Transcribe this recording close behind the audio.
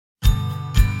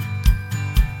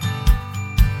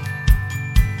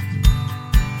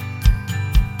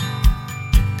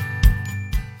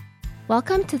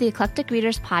Welcome to the Eclectic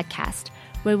Readers Podcast,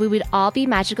 where we would all be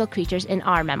magical creatures in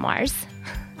our memoirs.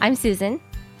 I'm Susan.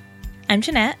 I'm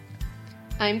Jeanette.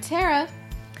 I'm Tara.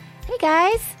 Hey,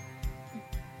 guys.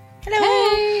 Hello.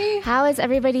 Hey. How is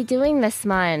everybody doing this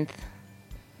month?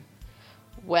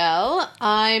 Well,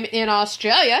 I'm in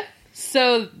Australia,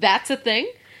 so that's a thing.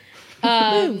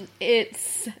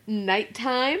 It's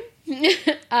nighttime.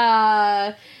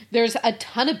 There's a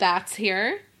ton of bats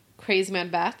here. Crazy man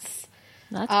bats.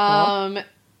 That's cool.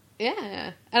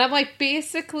 Yeah. And I'm like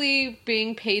basically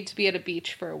being paid to be at a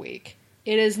beach for a week.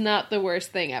 It is not the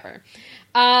worst thing ever.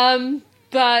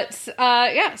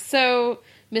 So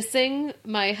missing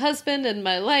my husband and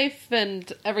my life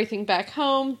and everything back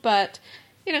home, but,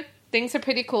 you know, things are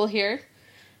pretty cool here.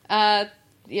 But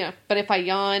if I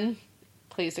yawn,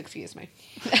 please excuse me.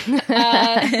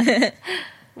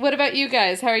 What about you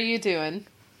guys? How are you doing?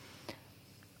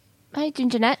 Hi,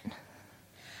 Jeanette.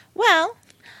 Well,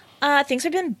 things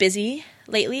have been busy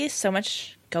lately, so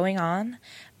much going on.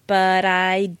 But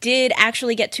I did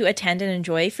actually get to attend and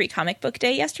enjoy Free Comic Book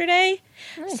Day yesterday.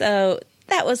 Nice. So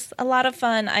that was a lot of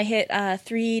fun. I hit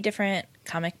 3 different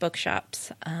comic book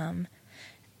shops. And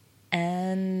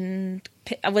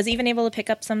I was even able to pick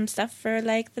up some stuff for,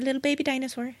 like, the little baby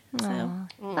dinosaur. Aw,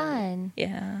 fun.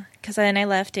 Yeah. Because then I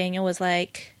left, Daniel was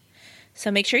like,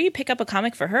 so make sure you pick up a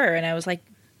comic for her. And I was like,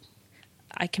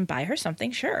 I can buy her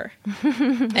something, sure.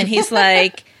 And he's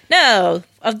like, no,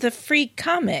 of the free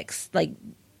comics, like,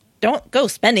 don't go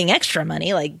spending extra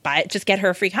money, like, buy it, just get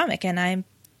her a free comic. And I'm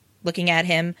looking at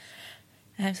him,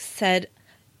 and I've said,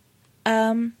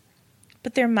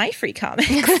 but they're my free comics.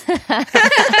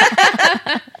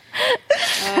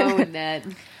 Oh,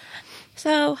 Ned.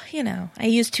 So, you know, I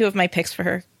used 2 of my picks for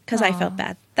her because I felt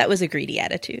bad. That was a greedy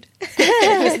attitude.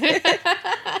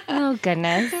 Oh,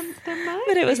 goodness.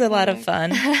 But it was a lot of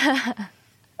fun.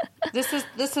 This is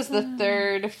the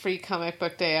 3rd Free Comic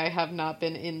Book Day I have not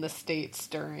been in the States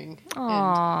during.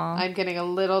 Aw. And I'm getting a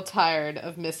little tired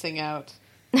of missing out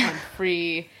on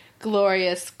free,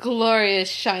 glorious,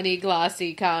 shiny,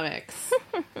 glossy comics.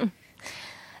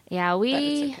 Yeah, But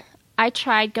it's okay. I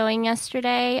tried going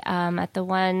yesterday at the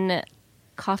one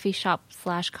coffee shop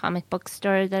 / comic book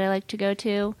store that I like to go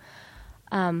to.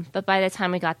 But by the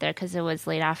time we got there, because it was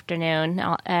late afternoon,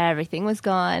 everything was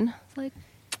gone. It's like,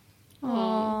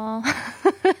 aww.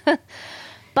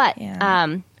 But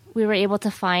Yeah. we were able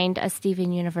to find a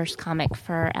Steven Universe comic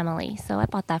for Emily, so I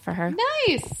bought that for her.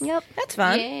 Nice. Yep. That's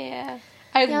fun. Yeah.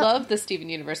 I love the Steven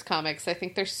Universe comics. I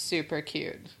think they're super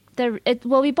cute.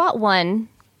 We bought one.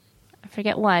 I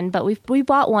forget one, but we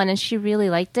bought one, and she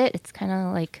really liked it. It's kind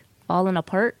of like falling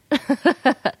apart.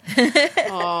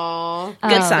 Aww.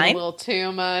 Good sign. A little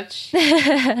too much.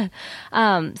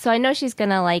 So I know she's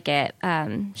gonna like it.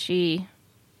 She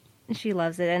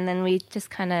loves it, and then we just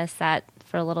kind of sat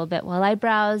for a little bit while I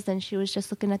browsed, and she was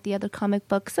just looking at the other comic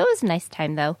books. So it was a nice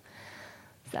time, though.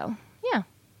 So yeah,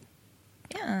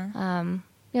 Yeah.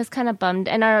 I was kind of bummed.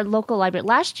 And our local library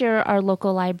last year, our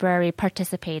local library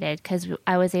participated because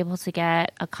I was able to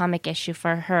get a comic issue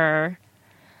for her,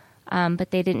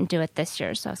 but they didn't do it this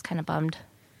year, so I was kind of bummed.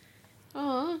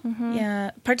 Aww.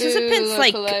 Yeah. Participants, Boo,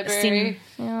 like, local library. seem...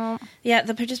 Yeah. Yeah,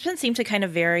 the participants seem to kind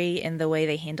of vary in the way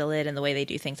they handle it and the way they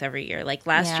do things every year. Like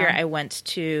last year, I went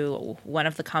to one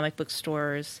of the comic book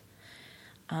stores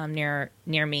near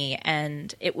me,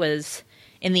 and it was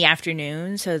in the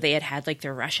afternoon, so they had like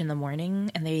their rush in the morning,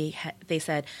 and they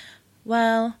said,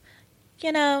 well,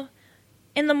 you know,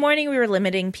 in the morning we were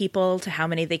limiting people to how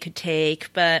many they could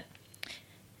take, but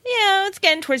it's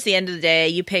getting towards the end of the day.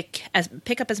 You pick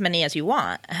up as many as you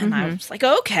want, and I was like,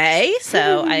 okay,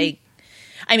 so and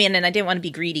I didn't want to be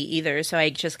greedy either, so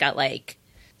I just got, like,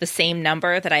 the same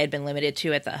number that I had been limited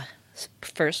to at the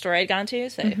first store I'd gone to.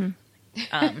 So, you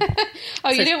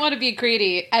didn't want to be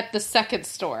greedy at the second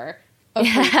store. Of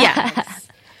yeah.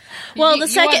 Well, the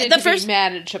first be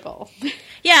manageable.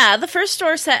 Yeah, the first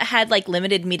store had, like,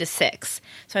 limited me to 6.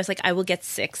 So I was like, I will get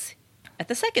 6 at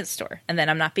the second store, and then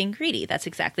I'm not being greedy. That's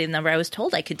exactly the number I was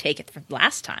told I could take it from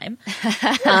last time.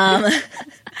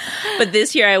 But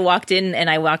this year I walked in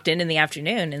in the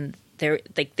afternoon, and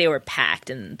they were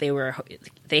packed, and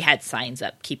they had signs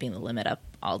up keeping the limit up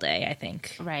all day, I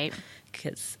think. Right.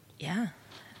 Because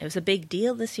it was a big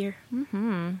deal this year.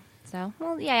 Mm-hmm. So,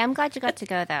 well, yeah, I'm glad you got to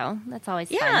go, though. That's always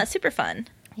fun. Yeah, super fun.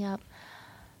 Yep.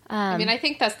 I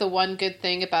think that's the one good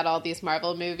thing about all these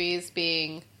Marvel movies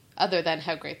being, other than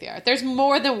how great they are. There's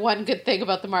more than one good thing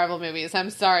about the Marvel movies. I'm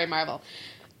sorry, Marvel.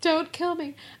 Don't kill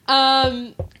me.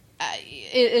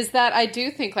 Is that I do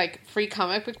think, like, Free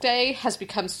Comic Book Day has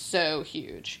become so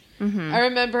huge. Mm-hmm. I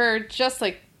remember just,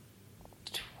 like,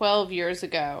 12 years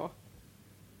ago,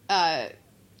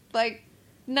 like,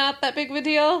 not that big of a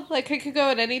deal. Like, I could go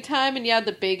at any time, and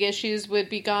the big issues would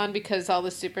be gone because all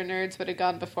the super nerds would have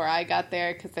gone before I got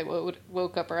there because they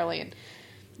woke up early, and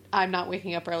I'm not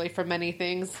waking up early for many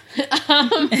things.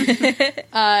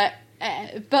 But,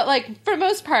 like, for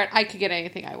most part, I could get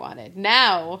anything I wanted.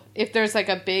 Now, if there's, like,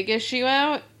 a big issue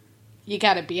out, you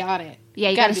gotta be on it. Yeah,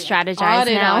 you gotta strategize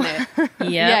now.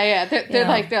 Yeah. They're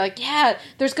like,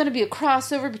 there's gonna be a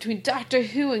crossover between Doctor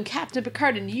Who and Captain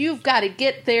Picard, and you've got to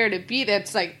get there to be there.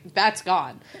 It's like, that's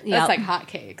gone. That's like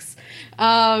hotcakes.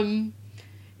 But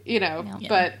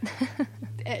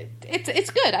it's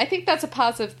good. I think that's a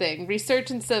positive thing.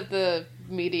 Resurgence of the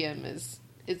medium is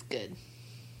good.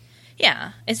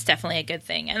 Yeah, it's definitely a good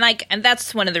thing. And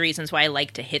that's one of the reasons why I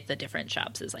like to hit the different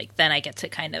shops is like, then I get to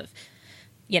kind of,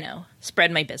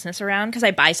 spread my business around because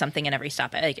I buy something in every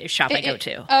shop I go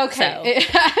to. Okay. So,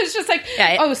 I was just like,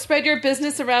 spread your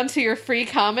business around to your free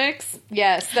comics?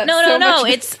 Yes. That's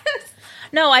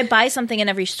No, I buy something in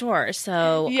every store,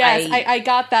 so... Yes, I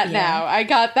got that now. I'm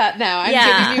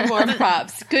giving you more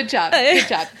props. Good job. But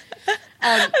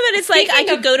it's like, I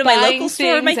could go to my local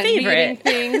store, my favorite.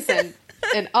 Things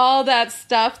and all that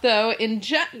stuff, though,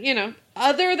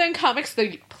 other than comics, though,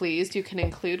 please, you can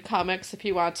include comics if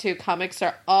you want to. Comics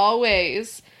are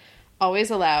always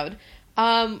allowed.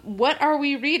 What are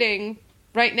we reading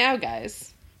right now,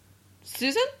 guys?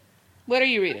 Susan? What are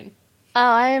you reading? Oh,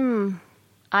 I am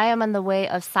on the way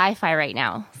of sci-fi right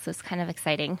now, so it's kind of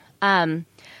exciting. So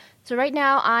right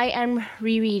now I am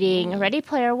rereading Ready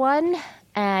Player One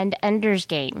and Ender's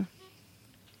Game.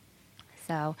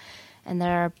 So, and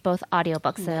they're both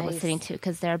audiobooks that I'm listening to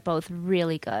because they're both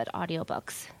really good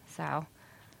audiobooks. So,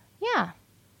 yeah,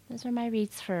 those are my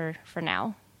reads for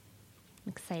now. I'm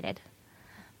excited.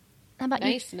 How about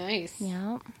you? Nice.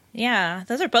 Yeah,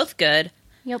 those are both good.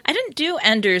 Yep. I didn't do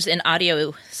Enders in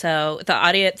audio, so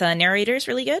the narrator is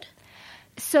really good?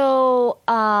 So,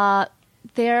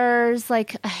 there's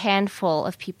like a handful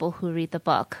of people who read the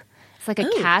book. It's like a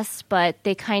cast, but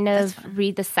they kind of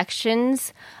read the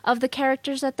sections of the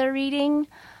characters that they're reading.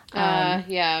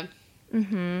 Yeah.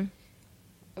 Mm-hmm.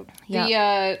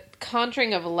 The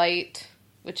Conjuring of Light,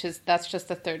 that's just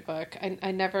the third book.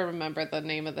 I never remember the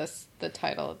name of the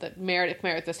title. If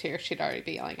Meredith was here, she'd already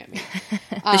be yelling at me.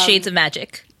 The Shades of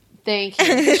Magic. Thank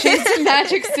you. The Shades of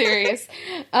Magic series.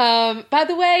 By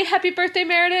the way, happy birthday,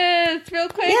 Meredith! Real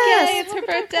quick, yay! It's her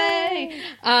birthday.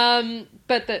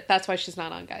 But that's why she's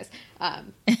not on, guys.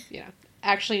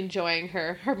 Actually enjoying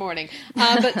her morning.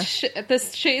 But the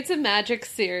Shades of Magic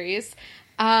series.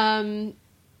 The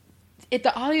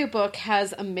audiobook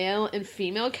has a male and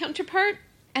female counterpart.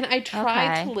 And I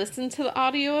tried to listen to the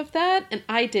audio of that, and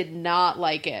I did not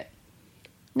like it.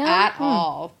 No? At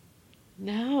all.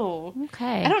 No.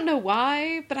 Okay. I don't know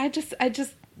why, but I think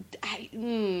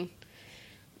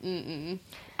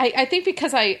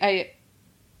because they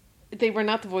were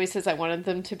not the voices I wanted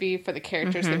them to be for the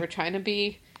characters they were trying to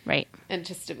be. Right. And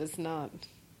it was not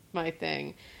my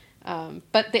thing.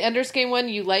 But the Ender's Game one,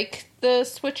 you like the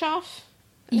switch off?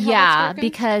 Yeah,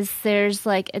 because there's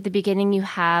like at the beginning you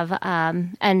have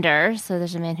Ender, so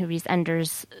there's a man who reads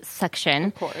Ender's section,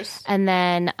 of course, and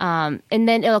then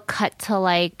it'll cut to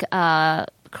like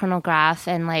Colonel Graff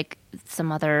and like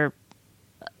some other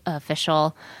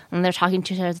official, and they're talking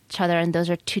to each other, and those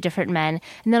are two different men,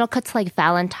 and then it'll cut to like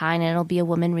Valentine, and it'll be a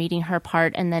woman reading her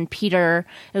part, and then Peter,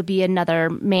 it'll be another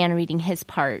man reading his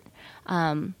part.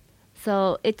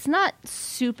 So it's not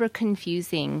super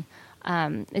confusing.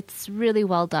 It's really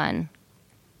well done.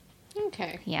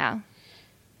 Okay. Yeah.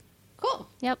 Cool.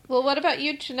 Yep. Well, what about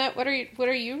you, Jeanette? What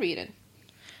are you reading?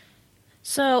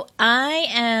 So I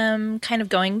am kind of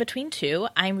going between two.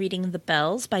 I'm reading The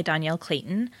Bells by Danielle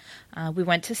Clayton. We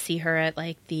went to see her at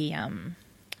like the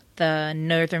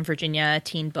Northern Virginia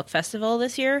Teen Book Festival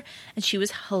this year, and she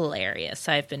was hilarious.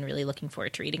 So I've been really looking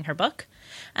forward to reading her book.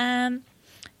 And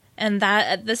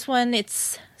this one,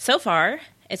 it's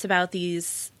about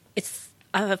these. It's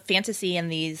a fantasy,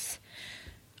 and these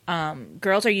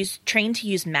girls are trained to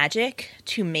use magic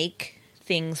to make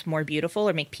things more beautiful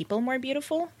or make people more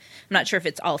beautiful. I'm not sure if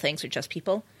it's all things or just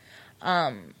people.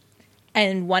 And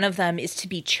one of them is to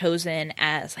be chosen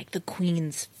as like the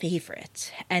queen's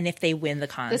favorite, and if they win the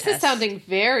contest. This is sounding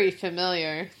very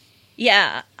familiar.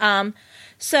 Yeah.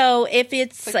 So if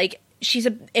it's like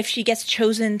if she gets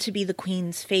chosen to be the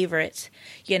queen's favorite,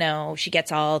 she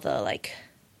gets all the like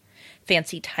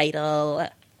fancy title,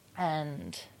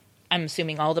 and I'm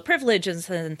assuming all the privileges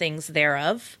and things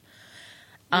thereof.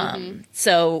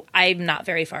 So I'm not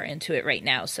very far into it right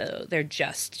now, so they're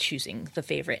just choosing the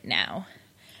favorite now.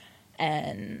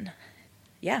 And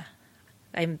yeah,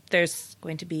 there's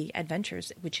going to be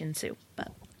adventures which ensue.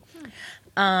 But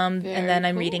and then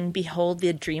I'm reading Behold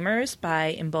the Dreamers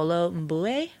by Mbolo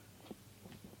Mbue,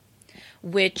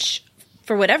 which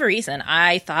for whatever reason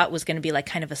I thought was going to be like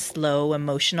kind of a slow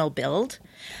emotional build,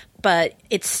 but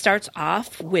it starts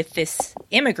off with this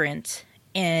immigrant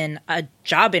in a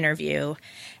job interview,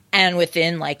 and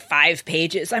within like 5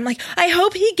 pages I'm like, I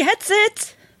hope he gets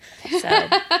it. So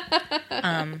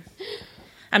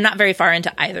I'm not very far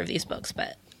into either of these books,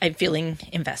 but I'm feeling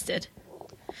invested.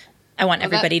 I want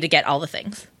everybody to get all the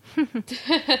things.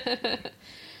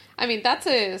 I mean, that's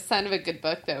a sign of a good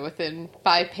book, though. Within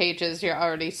 5 pages, you're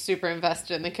already super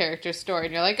invested in the character's story,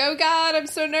 and you're like, oh God, I'm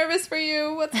so nervous for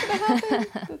you. What's going to happen?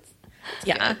 That's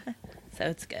yeah. good. So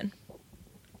it's good.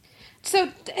 So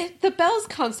the bells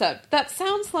concept, that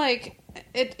sounds like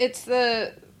it's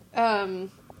the...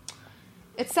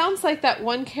 it sounds like that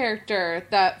one character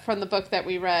that from the book that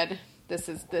we read. This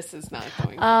is not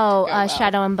going. Oh, to go well.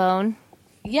 Shadow and Bone.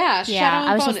 Yeah, Shadow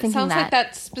I was and just Bone. It thinking sounds that. like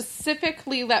that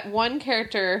specifically that one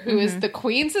character who is the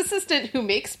queen's assistant who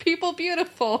makes people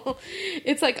beautiful.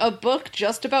 It's like a book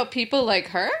just about people like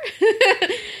her.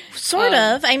 Sort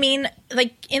of. I mean,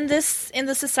 like in the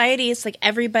society, it's like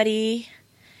everybody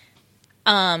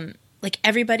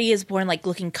is born like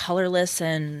looking colorless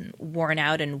and worn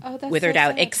out and withered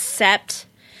out, except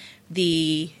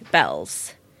the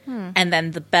bells. And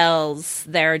then the bells,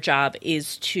 their job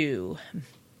is to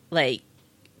like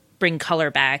bring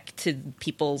color back to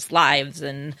people's lives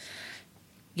and,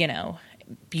 you know,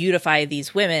 beautify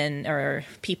these women or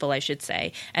people, I should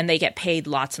say. And they get paid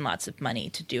lots and lots of money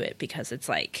to do it because it's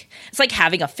like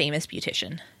having a famous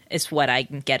beautician is what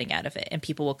I'm getting out of it. And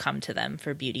people will come to them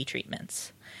for beauty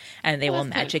treatments and they will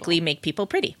magically make people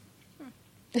pretty.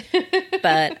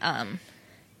 But,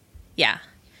 yeah,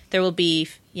 there will be,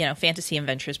 you know, fantasy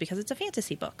adventures because it's a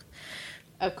fantasy book.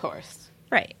 Of course.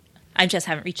 Right. I just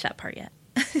haven't reached that part yet.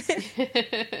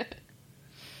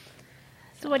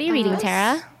 So what are you reading,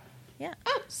 Tara? Yeah.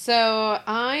 So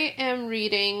I am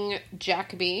reading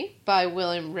Jacoby by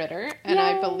William Ritter, and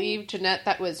I believe, Jeanette,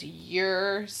 that was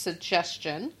your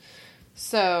suggestion.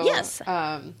 So yes,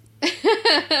 I've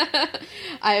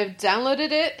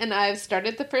downloaded it and I've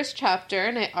started the first chapter,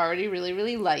 and I already really,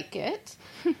 really like it.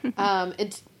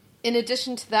 In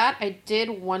addition to that, I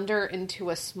did wander into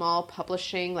a small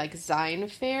publishing like Zine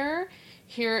fair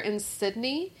here in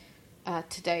Sydney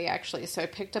today, actually. So I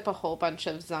picked up a whole bunch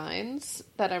of Zines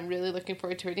that I'm really looking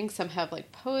forward to reading. Some have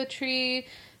like poetry,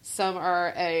 some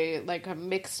are a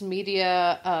mixed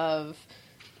media of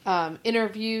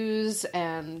interviews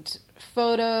and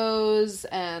photos,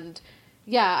 and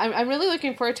yeah, I'm really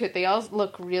looking forward to it. They all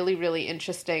look really, really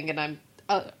interesting, and I'm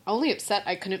only upset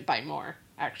I couldn't buy more.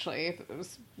 Actually, it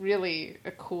was really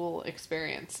a cool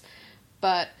experience.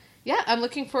 But yeah, I'm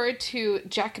looking forward to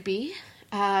Jacoby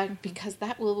because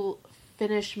that will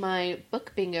finish my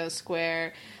book bingo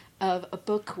square of a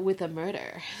book with a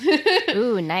murder.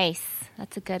 Ooh, nice.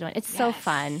 That's a good one. It's so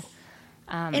fun.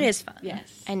 It is fun.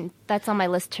 Yes. And that's on my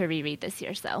list to reread this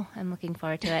year, so I'm looking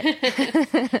forward to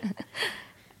it.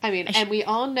 I mean, and we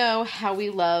all know how we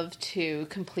love to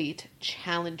complete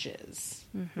challenges,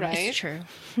 right? It's true.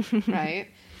 Right?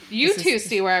 You two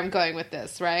see where I'm going with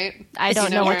this, right? I don't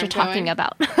know what you're talking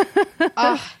about.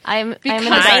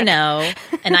 I know,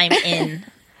 and I'm in.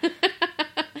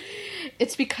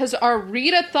 It's because our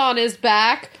readathon is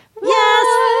back.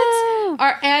 Yes!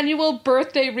 Our annual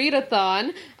birthday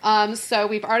readathon. So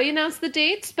we've already announced the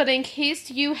dates, but in case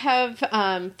you have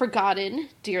forgotten,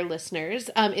 dear listeners,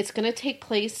 it's going to take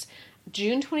place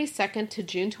June 22nd to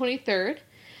June 23rd.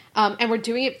 And we're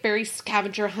doing it very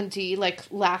scavenger hunty like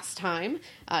last time,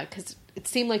 because it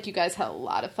seemed like you guys had a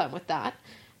lot of fun with that.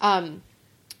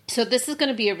 So this is going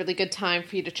to be a really good time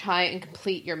for you to try and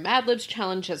complete your Mad Libs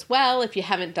challenge as well, if you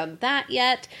haven't done that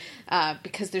yet,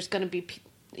 because there's going to be...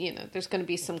 there's going to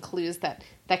be some clues that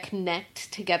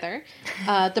connect together.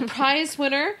 The prize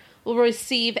winner will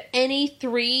receive any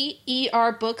 3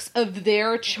 ER books of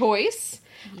their choice.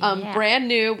 Brand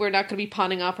new. We're not going to be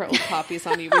pawning off our old copies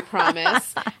on you, we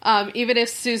promise. Even if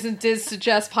Susan did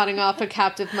suggest pawning off A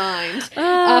Captive Mind.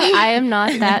 I am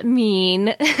not that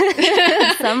mean.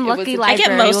 Some lucky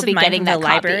library will be getting that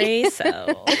library,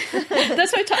 so...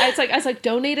 That's what I was like,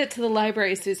 donate it to the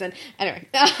library, Susan. Anyway.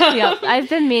 Yep, I've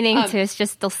been meaning to. It's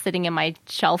just still sitting in my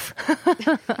shelf.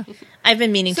 I've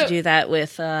been meaning to do that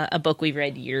with a book we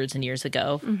read years and years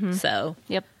ago. Mm-hmm. So,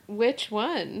 yep. Which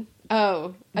one?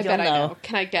 Oh, I bet I know.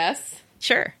 Can I guess?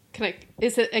 Sure.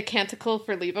 Is it A Canticle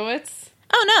for Leibowitz?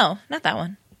 Oh, no, not that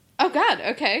one. Oh, God.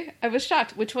 Okay. I was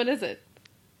shocked. Which one is it?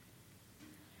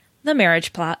 The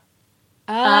Marriage Plot.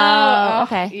 Oh,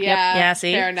 okay. Yeah. Yeah,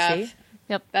 see? Fair enough. See?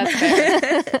 Yep. That's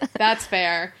fair. That's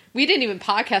fair. We didn't even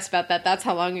podcast about that. That's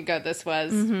how long ago this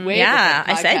was. Way Yeah,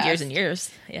 before I said podcast. years and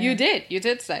years. Yeah. You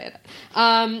did say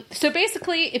it. So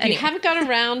basically, if you haven't gotten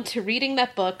around to reading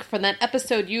that book from that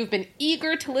episode you've been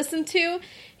eager to listen to,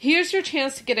 here's your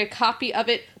chance to get a copy of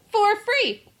it for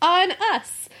free on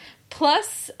us.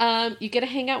 Plus, you get to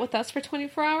hang out with us for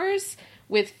 24 hours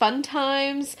with fun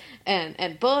times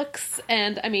and books.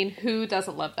 And, I mean, who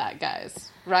doesn't love that, guys?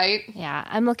 Right? Yeah,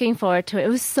 I'm looking forward to it. It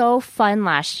was so fun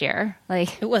last year.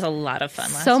 Like, It was a lot of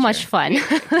fun last so year. much fun.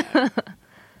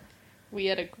 We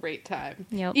had a great time.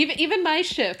 Yep. Even my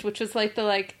shift, which was like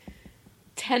the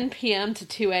 10 p.m. to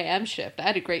 2 a.m. shift, I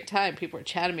had a great time. People were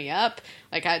chatting me up.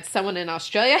 Like, I had someone in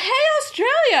Australia. Hey,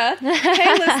 Australia!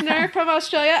 Hey, listener from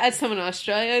Australia. I had someone in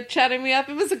Australia chatting me up.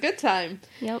 It was a good time.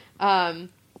 Yep.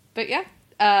 But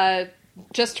yeah,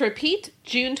 just to repeat,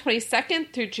 June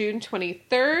 22nd through June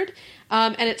 23rd.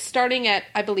 And it's starting at,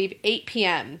 I believe, 8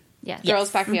 p.m. Yes.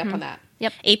 Girls, back me up on that.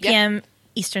 Yep. 8 p.m.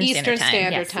 Eastern Standard Time.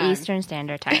 Standard Yes, Time. Eastern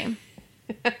Standard Time.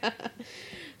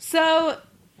 So,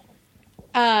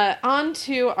 on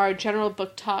to our general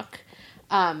book talk.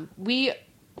 We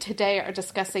today are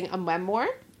discussing a memoir,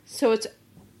 so it's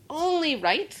only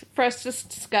right for us to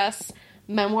discuss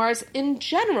memoirs in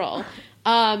general.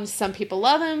 Some people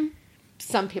love them,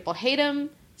 some people hate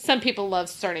them, some people love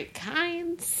certain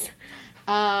kinds.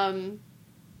 Guys,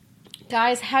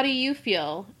 how do you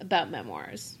feel about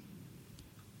memoirs?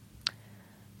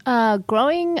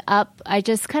 Growing up, I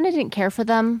just kind of didn't care for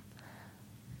them.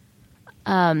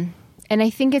 And I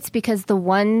think it's because the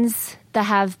ones that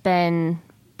have been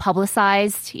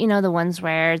publicized, the ones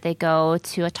where they go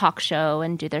to a talk show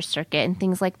and do their circuit and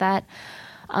things like that,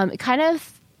 it kind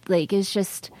of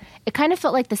it kind of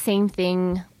felt like the same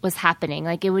thing was happening.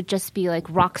 Like, it would just be like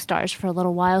rock stars for a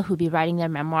little while who'd be writing their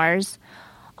memoirs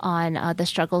on the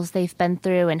struggles they've been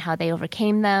through and how they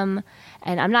overcame them.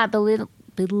 And I'm not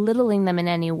belittling them in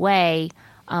any way.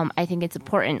 I think it's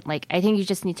important. Like, I think you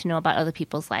just need to know about other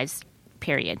people's lives,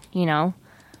 period.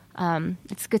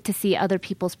 It's good to see other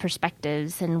people's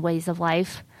perspectives and ways of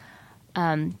life.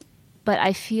 But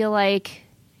I feel like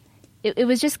it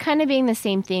was just kind of being the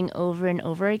same thing over and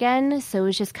over again. So it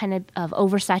was just kind of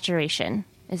oversaturation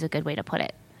is a good way to put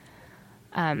it.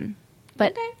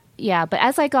 But Okay. yeah, but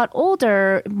as I got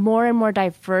older, more and more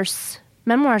diverse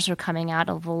memoirs were coming out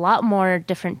of a lot more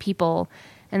different people.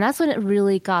 And that's when it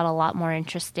really got a lot more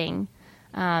interesting.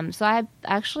 So I've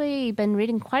actually been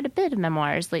reading quite a bit of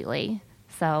memoirs lately.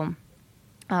 So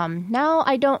now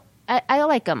I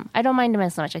like them. I don't mind them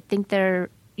as much. I think they're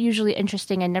usually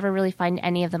interesting. I never really find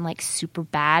any of them like super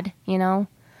bad,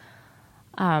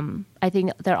 I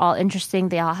think they're all interesting.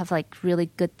 They all have like really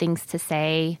good things to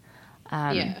say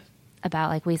about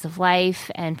like ways of life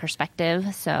and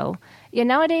perspective. So yeah,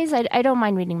 nowadays I don't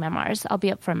mind reading memoirs. I'll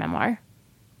be up for a memoir.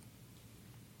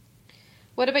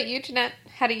 What about you, Jeanette?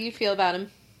 How do you feel about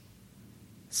them?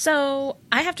 So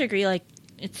I have to agree, like,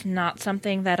 it's not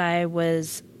something that I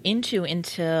was into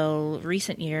until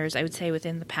recent years. I would say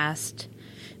within the past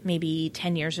maybe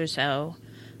 10 years or so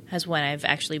is when I've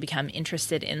actually become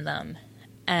interested in them.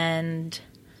 And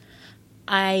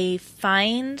I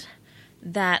find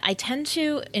that I tend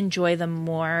to enjoy them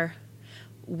more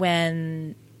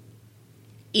when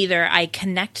either I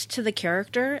connect to the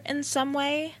character in some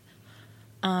way.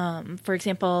 For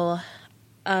example,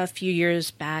 a few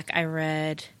years back, I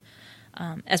read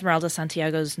Esmeralda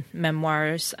Santiago's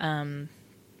memoirs.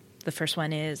 The first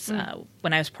one is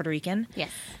When I Was Puerto Rican.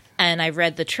 Yes. And I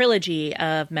read the trilogy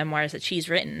of memoirs that she's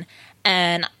written.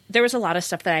 And there was a lot of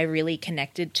stuff that I really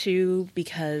connected to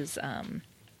because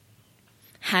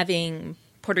having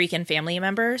Puerto Rican family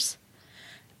members,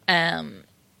 I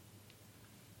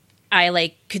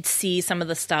could see some of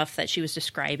the stuff that she was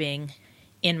describing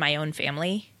in my own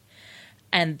family.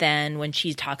 And then when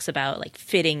she talks about like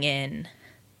fitting in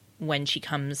when she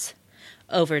comes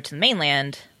over to the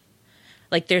mainland,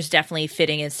 like there's definitely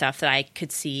fitting in stuff that I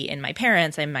could see in my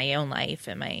parents and my own life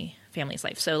and my family's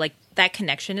life. So like that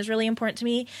connection is really important to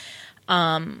me.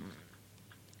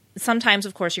 Sometimes,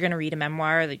 of course, you're going to read a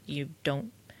memoir that you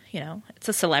don't, it's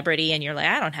a celebrity and you're like,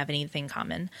 I don't have anything in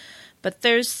common. But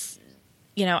there's,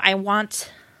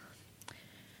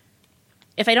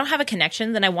 if I don't have a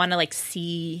connection, then I want to like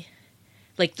see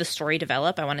like the story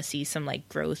develop. I want to see some like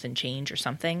growth and change or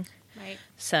something. Right.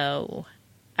 So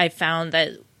I found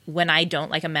that when I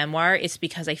don't like a memoir, it's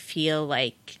because I feel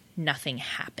like nothing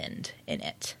happened in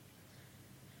it.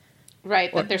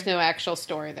 Right, that there's no actual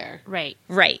story there. Right.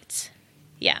 Right.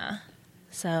 Yeah.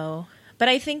 So, but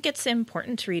I think it's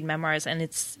important to read memoirs, and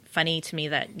it's funny to me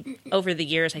that over the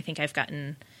years, I think I've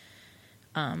gotten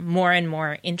more and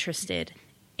more interested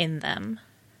in them,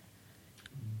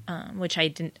 which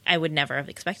I would never have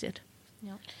expected.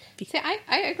 Yep. See,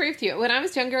 I agree with you. When I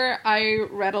was younger, I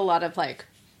read a lot of like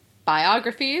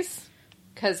biographies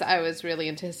because I was really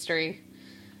into history,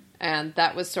 and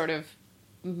that was sort of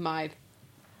my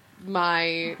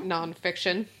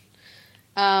nonfiction.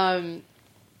 And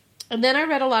then I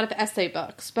read a lot of essay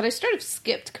books, but I sort of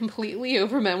skipped completely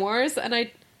over memoirs, and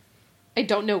I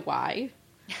don't know why,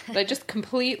 but I just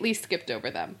completely skipped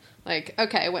over them. Like,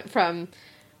 okay, I went from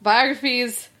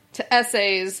biographies to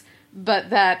essays, but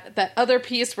that other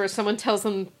piece where someone tells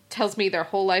me their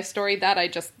whole life story, that I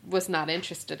just was not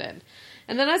interested in.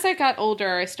 And then as I got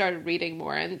older, I started reading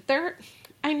more, and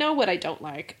I know what I don't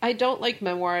like. I don't like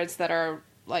memoirs that are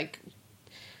like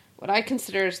what I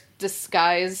consider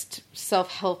disguised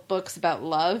self-help books about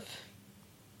love.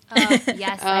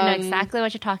 Yes, I know exactly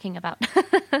what you're talking about.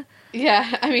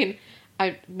 Yeah, I mean,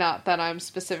 not that I'm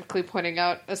specifically pointing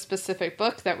out a specific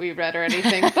book that we read or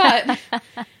anything, but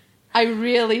I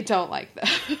really don't like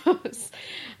those.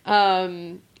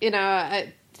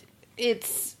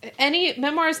 It's any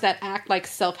memoirs that act like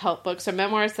self-help books or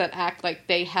memoirs that act like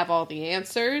they have all the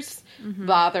answers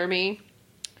bother me.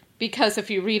 Because if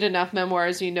you read enough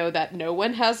memoirs, you know that no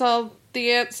one has all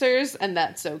the answers, and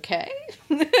that's okay.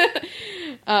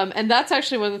 And that's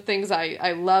actually one of the things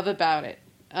I love about it.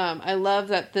 I love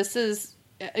that this is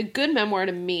a good memoir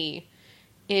to me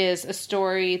is a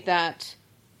story that,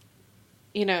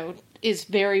 is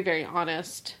very, very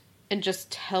honest and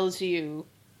just tells you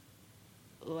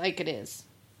like it is.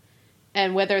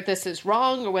 And whether this is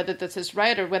wrong or whether this is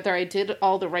right or whether I did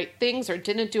all the right things or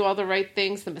didn't do all the right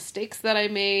things, the mistakes that I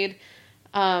made,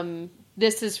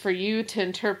 this is for you to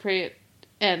interpret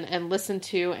and listen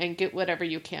to and get whatever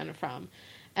you can from.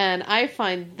 And I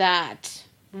find that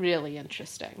really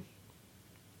interesting.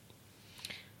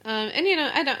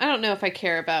 I don't know if I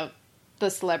care about the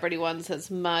celebrity ones as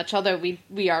much, although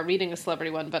we are reading a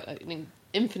celebrity one, but I mean,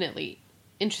 infinitely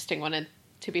interesting one. And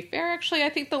to be fair, actually, I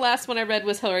think the last one I read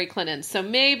was Hillary Clinton. So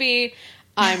maybe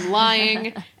I'm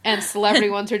lying and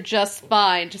celebrity ones are just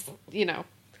fine. Just,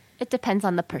 It depends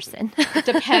on the person. It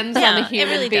depends on the human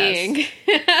really being.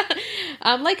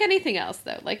 Like anything else,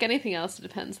 though. Like anything else, it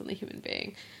depends on the human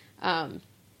being. But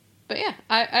yeah,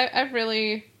 I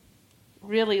really,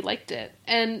 really liked it.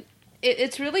 And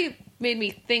it's really made me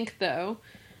think, though,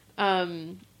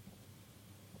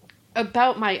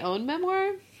 about my own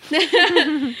memoir.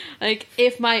 Like,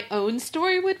 if my own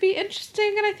story would be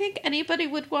interesting, and I think anybody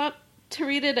would want to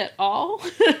read it at all.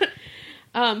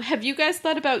 Have you guys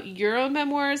thought about your own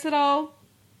memoirs at all?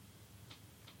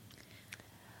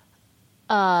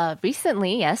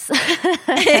 Recently, yes.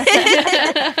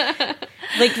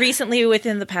 Like recently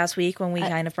within the past week when we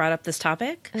kind of brought up this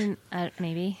topic?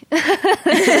 Maybe.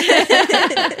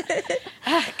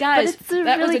 Guys, it's a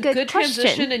that really was a good question.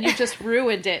 transition and you just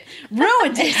ruined it.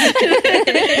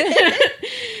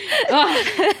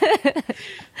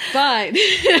 Fine.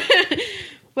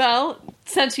 Well,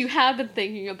 since you have been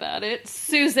thinking about it,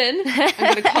 Susan, I'm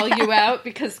going to call you out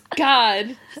because,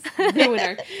 God,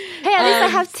 ruiner. Hey, at least I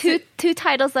have two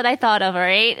titles that I thought of, all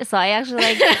right? So I actually,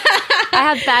 I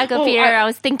have backup here. I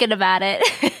was thinking about it.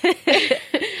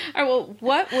 All right, well,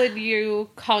 what would you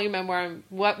call your memoir, and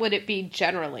what would it be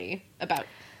generally about?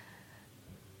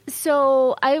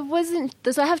 So I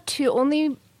have two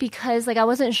only because, I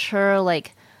wasn't sure,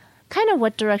 kind of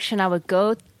what direction I would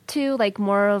go to,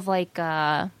 more of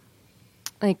a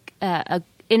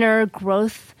inner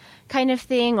growth kind of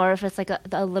thing, or if it's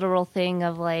a literal thing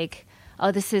of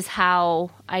this is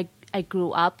how I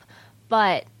grew up.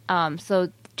 But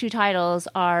so two titles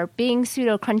are Being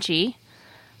Pseudo Crunchy,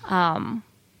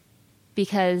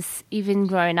 because even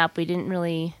growing up we didn't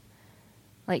really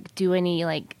do any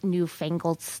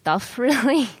newfangled stuff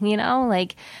really,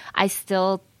 I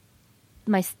still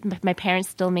my parents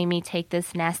still made me take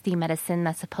this nasty medicine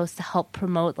that's supposed to help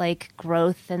promote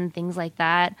growth and things like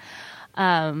that.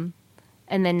 And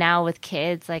then now with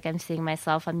kids, I'm seeing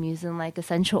myself, I'm using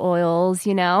essential oils,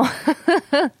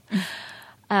 But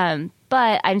I'm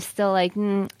still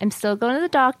I'm still going to the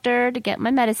doctor to get my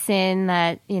medicine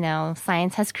that,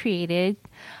 science has created.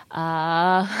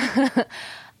 I'm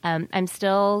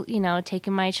still,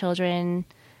 taking my children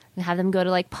and have them go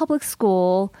to public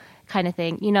school kind of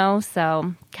thing,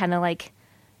 so kind of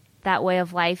that way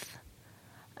of life.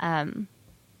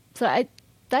 So I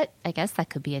guess that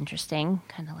could be interesting,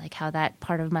 kind of how that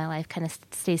part of my life kind of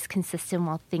stays consistent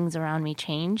while things around me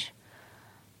change.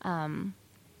 And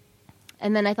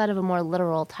then I thought of a more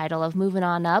literal title of Moving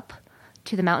On Up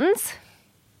to the Mountains.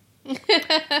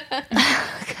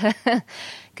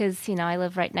 Because, I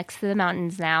live right next to the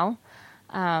mountains now.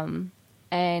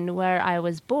 and where I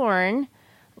was born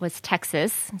was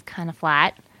Texas. It's kind of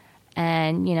flat.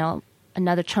 And,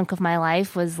 another chunk of my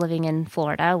life was living in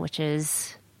Florida, which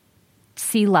is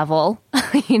sea level,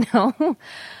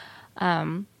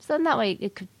 So in that way,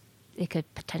 it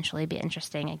could potentially be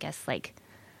interesting, I guess, like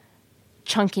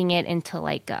chunking it into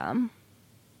like where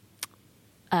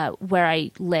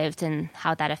I lived and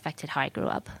how that affected how I grew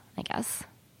up, I guess.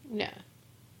 Yeah.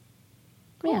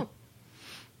 Cool. Yeah.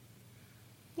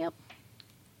 Yep.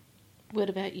 What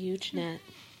about you, Jeanette?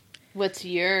 What's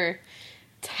your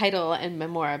title and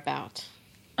memoir about?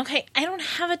 Okay, I don't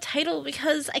have a title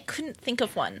because I couldn't think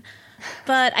of one.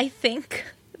 But I think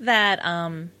that,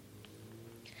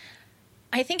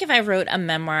 I think if I wrote a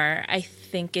memoir, I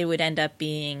think it would end up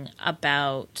being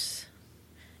about, this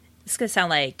is going to sound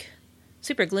like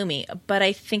super gloomy, but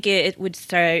I think it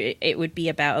would be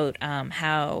about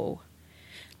how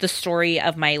the story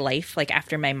of my life, like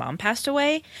after my mom passed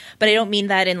away. But I don't mean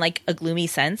that in like a gloomy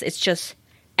sense. It's just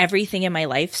everything in my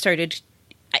life started.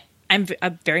 I'm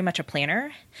very much a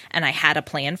planner, and I had a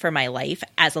plan for my life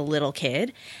as a little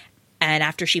kid. And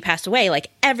after she passed away,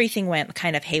 like everything went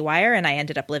kind of haywire, and I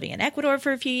ended up living in Ecuador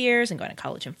for a few years and going to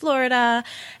college in Florida,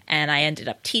 and I ended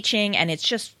up teaching, and it's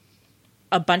just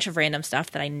a bunch of random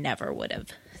stuff that I never would have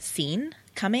seen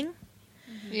coming.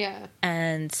 Yeah.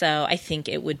 And so I think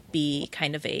it would be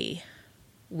kind of a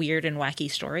weird and wacky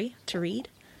story to read.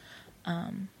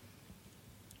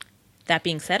 That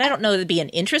being said, I don't know that it'd be an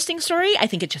interesting story. I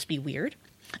think it'd just be weird.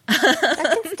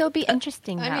 That can still be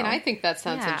interesting, though. I mean, I think that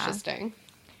sounds interesting.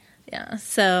 Yeah.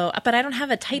 So, but I don't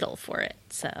have a title for it.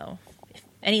 So if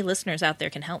any listeners out there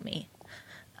can help me.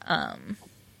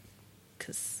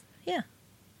 'Cause yeah,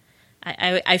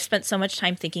 I've spent so much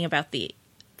time thinking about the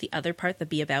other part, the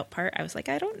be about part. I was like,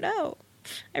 I don't know.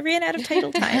 I ran out of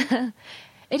title time.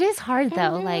 It is hard,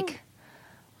 though. Like,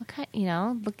 what kind,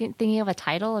 thinking of a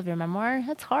title of your memoir,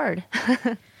 that's hard.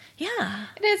 Yeah.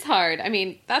 It is hard. I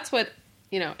mean, that's what,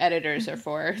 editors are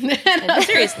for.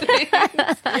 Seriously. True.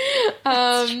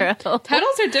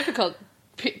 Titles are difficult.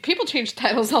 People change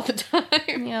titles all the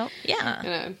time. Yep.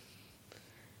 Yeah.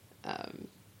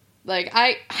 Like,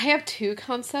 I have two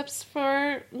concepts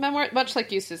for memoir, much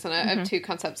like you, Susan. I have two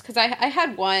concepts. Because I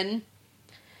had one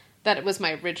that it was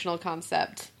my original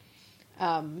concept.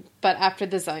 But after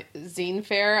the zine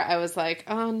fair, I was like,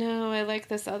 oh no, I like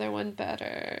this other one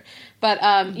better.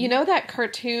 But, you know that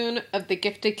cartoon of the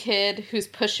gifted kid who's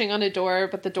pushing on a door,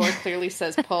 but the door clearly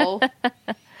says pull?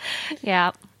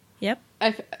 Yeah. Yep.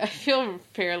 I feel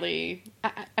fairly,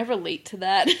 I relate to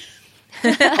that.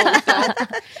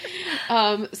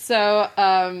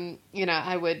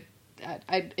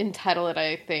 I'd entitle it,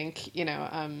 I think,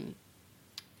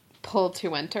 Pull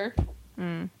to Enter.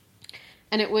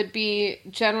 And it would be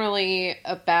generally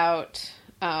about,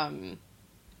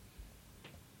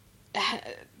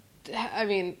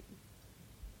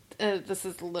 this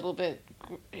is a little bit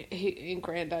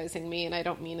aggrandizing me, and I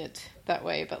don't mean it that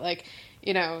way, but like,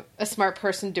 a smart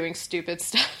person doing stupid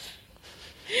stuff.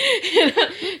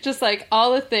 Just like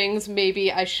all the things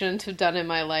maybe I shouldn't have done in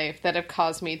my life that have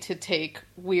caused me to take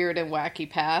weird and wacky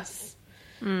paths.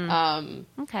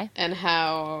 Okay. And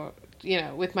how,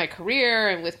 with my career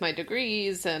and with my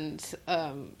degrees and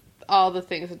all the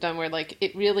things I've done where, like,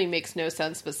 it really makes no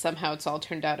sense, but somehow it's all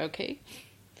turned out okay.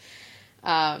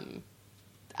 I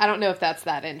don't know if that's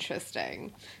that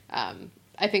interesting.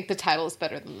 I think the title is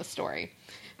better than the story.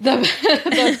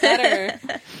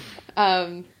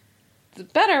 The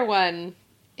better one,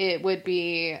 it would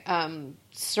be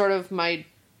sort of my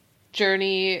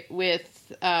journey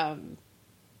with... not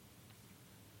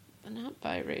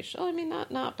biracial. I mean,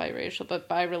 not biracial, but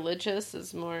bi-religious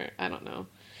is more. I don't know.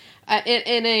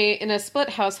 In a split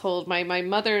household, my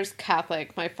mother's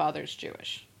Catholic, my father's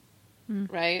Jewish,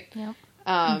 right? Yeah.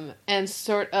 And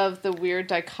sort of the weird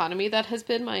dichotomy that has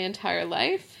been my entire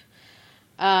life,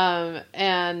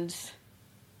 and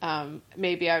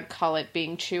maybe I would call it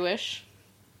being Jewish.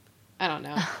 I don't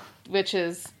know, which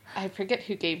is I forget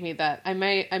who gave me that. I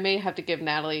may have to give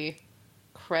Natalie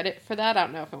credit for that. I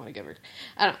don't know if I want to give her.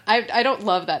 I don't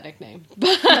love that nickname,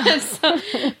 but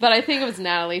I think it was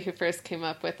Natalie who first came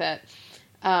up with it.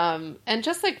 And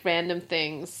just like random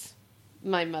things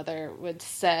my mother would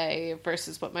say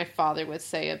versus what my father would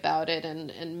say about it,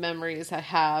 and memories I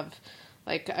have.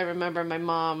 Like I remember my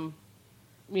mom.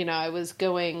 I was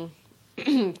going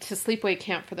to sleepaway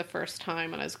camp for the first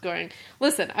time, and I was going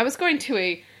to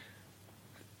a.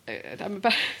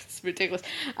 It's ridiculous.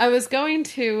 I was going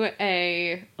to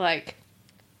a, like,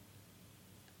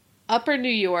 Upper New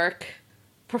York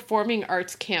performing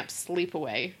arts camp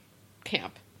sleepaway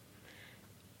camp.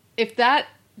 If that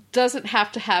doesn't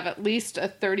have to have at least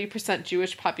a 30%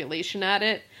 Jewish population at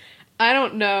it. I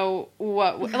don't know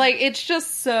what, like, it's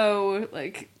just so,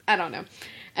 like, I don't know.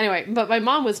 Anyway, but my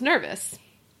mom was nervous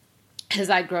because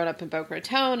I'd grown up in Boca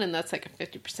Raton, and that's like a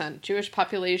 50% Jewish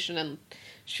population, and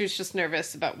she was just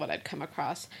nervous about what I'd come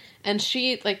across. And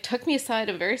she, like, took me aside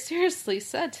and very seriously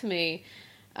said to me,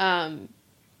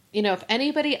 you know, if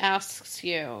anybody asks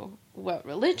you what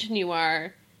religion you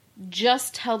are,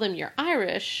 just tell them you're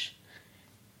Irish,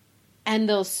 and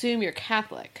they'll assume you're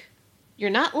Catholic.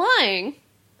 You're not lying.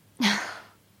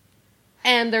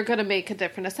 And they're going to make a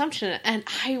different assumption. And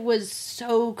I was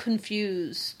so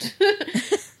confused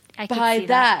by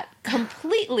that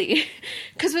completely.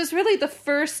 Because it was really the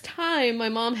first time my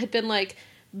mom had been like,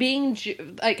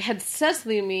 had said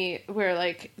to me where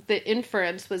like the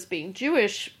inference was being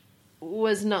Jewish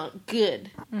was not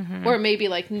good. Mm-hmm. Or maybe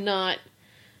like not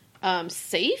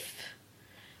safe.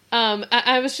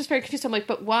 I was just very confused. I'm like,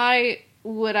 but why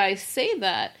would I say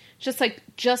that?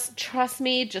 Just trust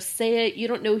me, just say it. You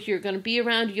don't know who you're going to be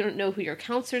around. You don't know who your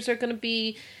counselors are going to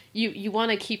be. You want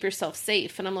to keep yourself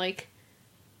safe. And I'm like,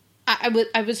 I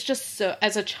was just so,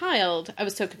 as a child, I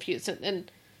was so confused.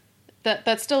 And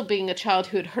that's still being a child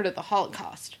who had heard of the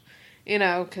Holocaust, you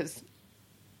know, because,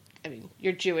 I mean,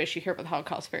 you're Jewish, you hear about the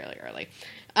Holocaust fairly early.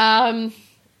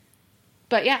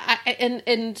 But yeah,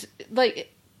 and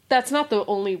like, that's not the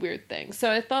only weird thing. So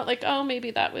I thought like, oh,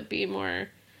 maybe that would be more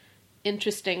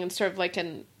interesting and sort of like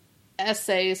an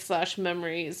essay /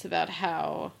 memories about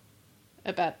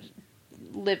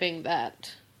living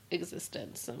that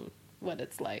existence and what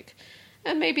it's like.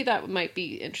 And maybe that might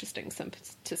be interesting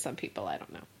to some people. I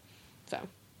don't know. So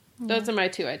those are my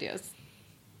 2 ideas.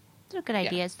 They're good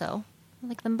ideas, though. I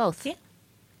like them both. Yeah.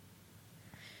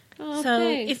 Oh, so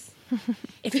thanks.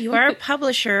 if you are a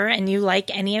publisher and you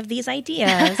like any of these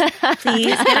ideas,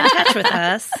 please get in touch with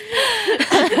us.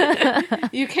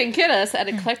 You can get us at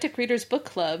Eclectic Readers Book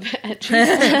Club at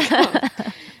gmail.com.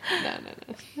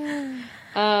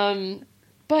 No.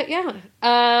 But yeah,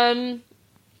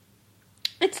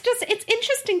 it's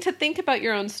interesting to think about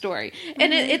your own story,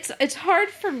 and it's hard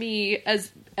for me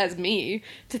as me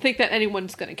to think that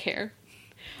anyone's going to care.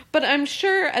 But I'm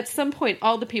sure at some point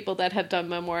all the people that have done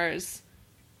memoirs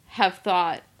have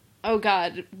thought, oh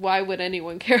God, why would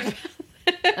anyone care about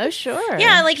that? Oh, sure.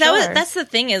 Yeah, like that's the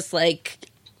thing is like,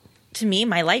 to me,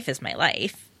 my life is my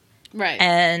life. Right.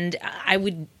 And I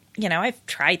would, you know, I've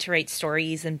tried to write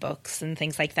stories and books and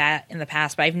things like that in the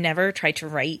past, but I've never tried to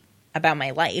write about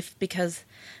my life because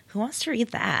who wants to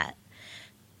read that?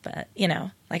 But, you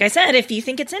know, like I said, if you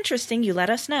think it's interesting, you let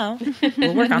us know.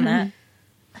 We'll work on that.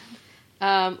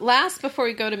 Last, before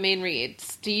we go to main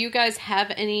reads, do you guys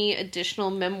have any additional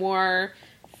memoir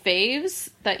faves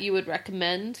that you would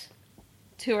recommend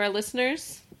to our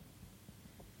listeners?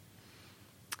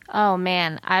 Oh,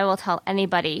 man. I will tell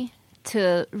anybody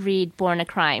to read Born a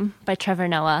Crime by Trevor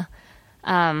Noah.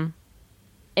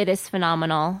 It is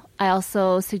phenomenal. I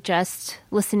also suggest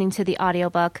listening to the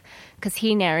audiobook because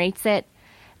he narrates it.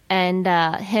 And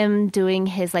him doing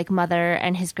his like mother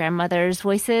and his grandmother's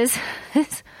voices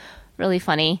is really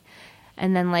funny.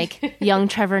 And then like young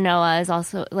Trevor Noah is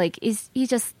also like he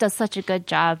just does such a good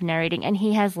job narrating, and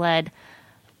he has led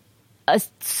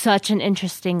such an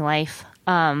interesting life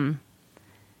in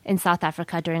South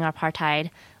Africa during apartheid.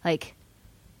 Like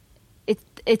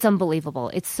it's unbelievable.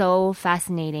 It's so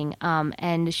fascinating,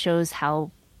 and it shows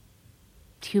how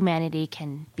humanity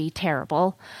can be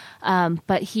terrible.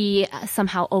 But he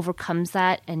somehow overcomes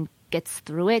that and gets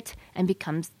through it and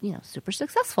becomes, super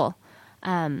successful.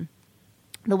 The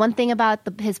one thing about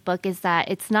his book is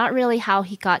that it's not really how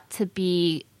he got to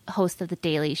be host of The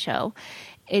Daily Show.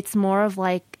 It's more of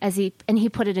like, he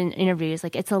put it in interviews,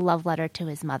 like it's a love letter to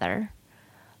his mother.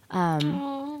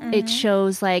 It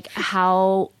shows like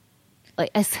how,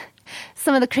 like,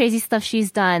 some of the crazy stuff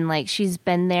she's done. Like she's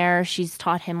been there, she's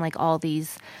taught him like all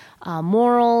these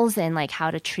morals and like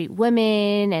how to treat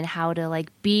women and how to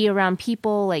like be around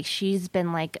people. Like she's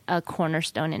been like a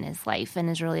cornerstone in his life and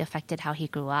has really affected how he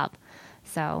grew up.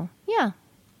 So yeah,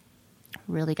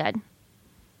 really good.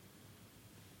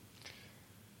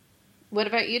 What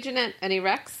about you, Jeanette? Any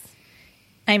recs?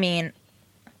 I mean,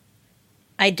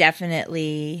 I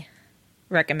definitely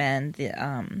recommend the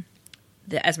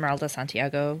Esmeralda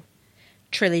Santiago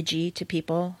trilogy to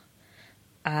people.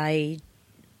 I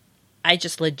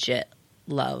just legit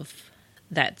love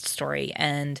that story,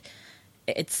 and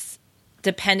it's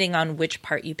depending on which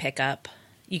part you pick up,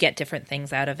 you get different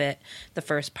things out of it. The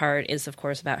first part is, of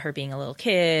course, about her being a little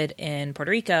kid in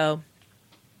Puerto Rico.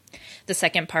 The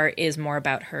second part is more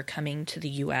about her coming to the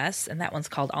U.S., and that one's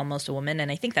called Almost a Woman,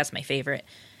 and I think that's my favorite.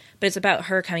 but it's about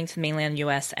her coming to the mainland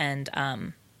U.S. and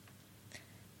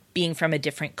being from a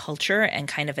different culture and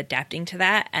kind of adapting to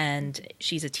that. And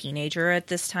she's a teenager at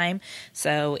this time.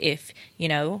 So if,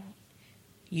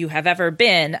 you have ever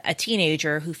been a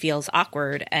teenager who feels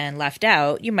awkward and left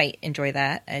out, you might enjoy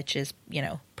that, which is,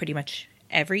 pretty much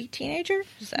every teenager.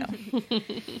 So,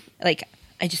 I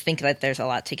just think that there's a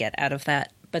lot to get out of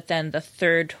that. But then the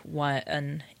third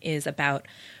one is about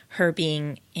her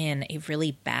being in a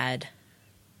really bad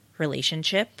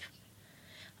relationship.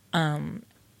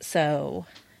 So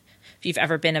if you've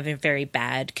ever been in a very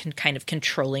bad kind of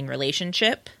controlling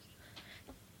relationship,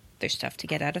 there's stuff to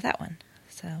get out of that one.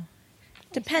 So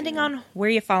depending on where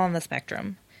you fall on the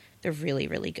spectrum, they're really,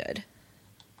 really good.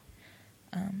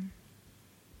 How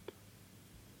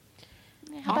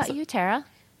about you, Tara?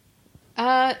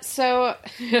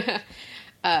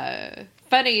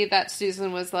 Funny that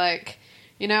Susan was like,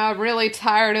 I'm really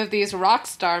tired of these rock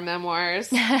star memoirs.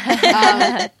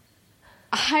 I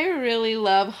really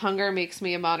love Hunger Makes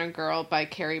Me a Modern Girl by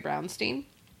Carrie Brownstein.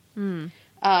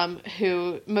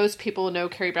 Who most people know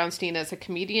Carrie Brownstein as a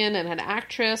comedian and an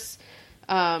actress.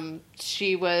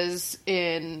 She's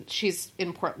in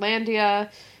Portlandia.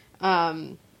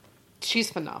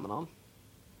 She's phenomenal.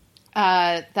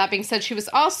 That being said, she was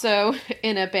also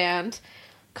in a band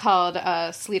called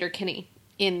Sleater-Kinney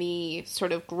in the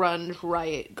sort of grunge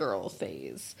riot girl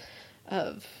phase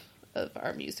of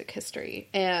our music history.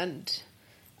 And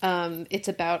it's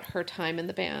about her time in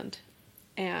the band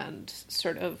and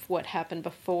sort of what happened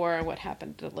before and what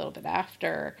happened a little bit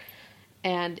after.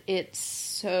 And it's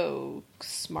so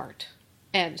smart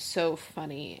and so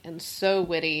funny and so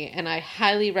witty. And I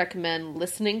highly recommend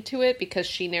listening to it because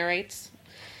she narrates.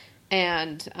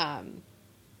 And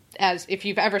as if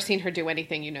you've ever seen her do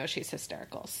anything, she's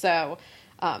hysterical. So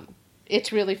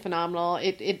it's really phenomenal.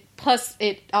 Plus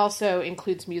it also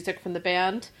includes music from the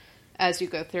band as you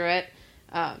go through it.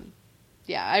 I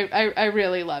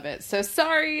really love it. So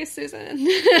sorry, Susan.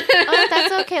 Oh,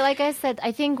 that's okay. Like I said,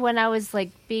 I think when I was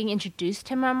being introduced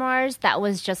to memoirs, that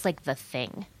was just the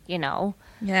thing, Yeah,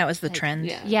 that was the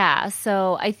trend. Yeah.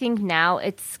 So I think now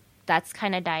that's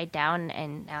kind of died down,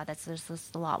 and now there's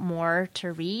just a lot more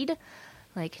to read.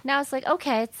 Now it's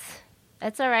okay,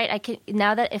 it's all right. I can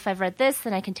now that if I've read this,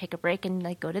 then I can take a break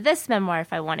and go to this memoir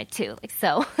if I wanted to.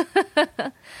 So,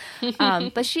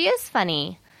 but she is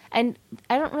funny. And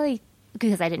I don't really,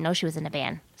 because I didn't know she was in a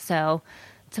band. So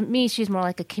to me, she's more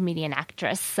like a comedian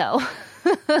actress. So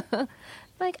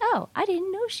oh, I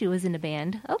didn't know she was in a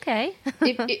band. Okay.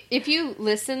 if you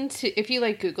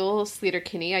Google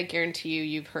Sleater-Kinney, I guarantee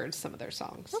you've heard some of their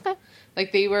songs. Okay.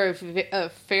 They were a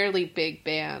fairly big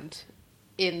band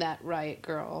in that riot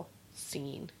girl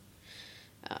scene.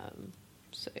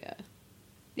 So yeah.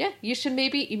 Yeah, you should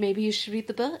maybe you should read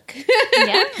the book.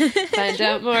 Yeah. Find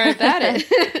out more about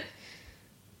it.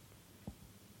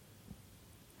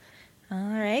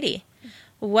 Alrighty.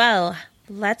 Well,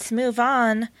 let's move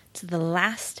on to The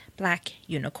Last Black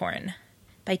Unicorn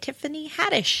by Tiffany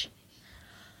Haddish.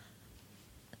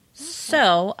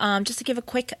 So, just to give a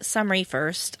quick summary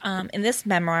first, in this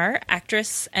memoir,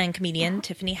 actress and comedian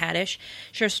Tiffany Haddish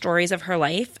shares stories of her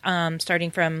life,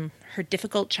 starting from her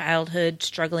difficult childhood,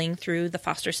 struggling through the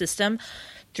foster system,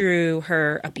 through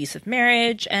her abusive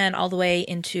marriage, and all the way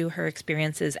into her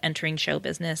experiences entering show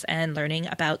business and learning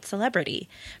about celebrity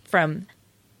from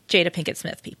Jada Pinkett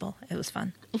Smith people. It was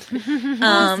fun.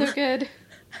 So good.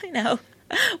 I know.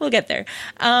 We'll get there.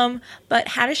 But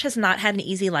Haddish has not had an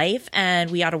easy life,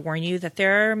 and we ought to warn you that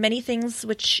there are many things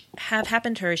which have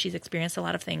happened to her. She's experienced a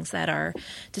lot of things that are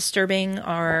disturbing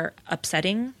or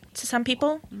upsetting to some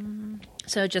people. Mm-hmm.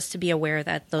 So just to be aware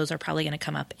that those are probably going to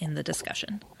come up in the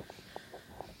discussion.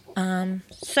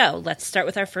 So let's start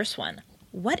with our first one.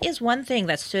 What is one thing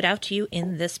that stood out to you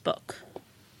in this book?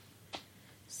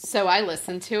 So I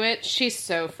listened to it. She's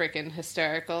so freaking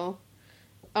hysterical.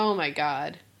 Oh my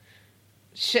God.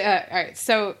 All right.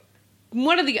 So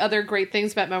one of the other great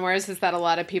things about memoirs is that a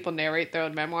lot of people narrate their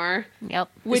own memoir. Yep.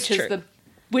 Which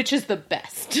is the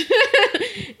best.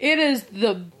 It is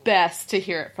the best to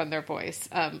hear it from their voice.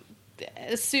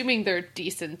 Assuming they're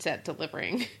decent at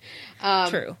delivering.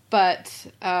 True. But,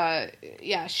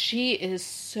 yeah, she is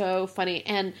so funny.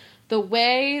 And the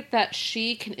way that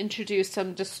she can introduce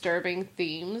some disturbing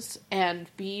themes and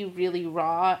be really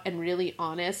raw and really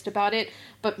honest about it,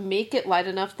 but make it light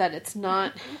enough that it's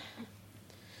not...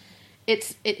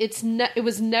 It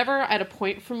was never at a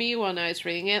point for me when I was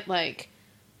reading it,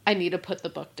 I need to put the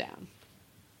book down.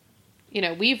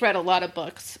 We've read a lot of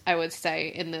books, I would say,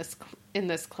 in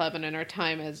this club and in our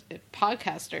time as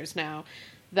podcasters now,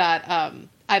 that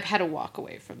I've had to walk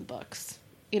away from books,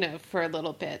 for a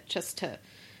little bit just to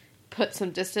put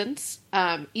some distance.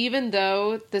 Even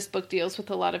though this book deals with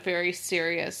a lot of very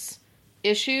serious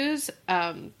issues,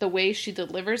 the way she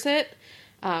delivers it,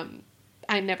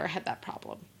 I never had that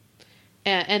problem.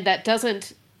 And that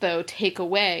doesn't, though, take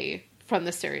away from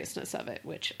the seriousness of it,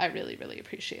 which I really, really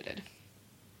appreciated.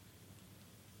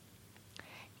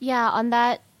 Yeah, on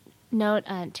that note,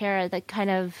 Tara, that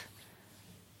kind of,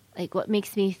 like, what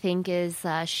makes me think is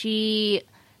she's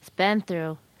been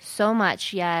through so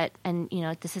much yet, and, you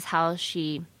know, this is how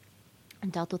she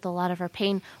dealt with a lot of her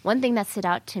pain. One thing that stood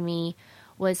out to me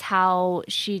was how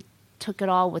she took it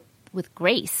all with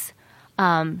grace.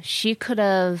 She could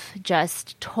have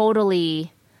just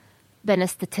totally been a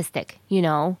statistic, you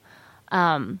know,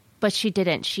 but she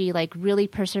didn't. She, like, really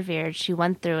persevered. She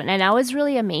went through, and I was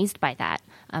really amazed by that.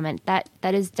 And that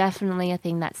is definitely a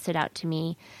thing that stood out to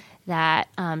me, that,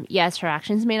 yes, her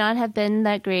actions may not have been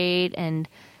that great and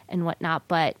whatnot,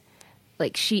 but,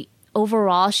 like, she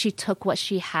took what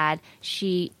she had,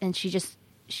 she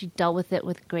dealt with it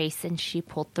with grace, and she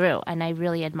pulled through, and I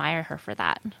really admire her for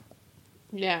that.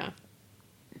 Yeah,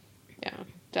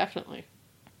 definitely.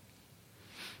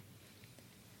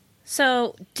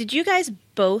 So, did you guys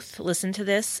both listen to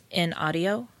this in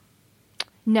audio?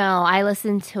 No, I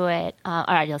listened to it.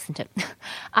 I listened to it.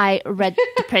 I read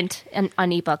the print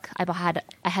on ebook. I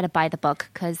had to buy the book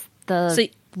because the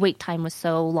wait time was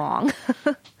so long.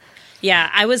 Yeah,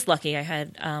 I was lucky. I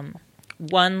had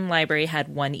one library had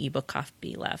one ebook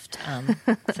copy left,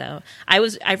 so I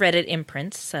read it in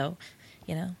print. So,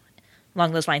 you know,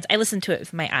 along those lines, I listened to it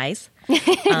with my eyes.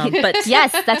 But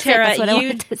yes, that's Tara, that's what I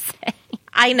wanted to say.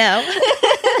 I know.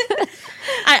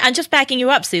 I'm just backing you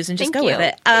up, Susan. Just go with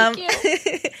it. Thank you.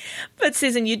 But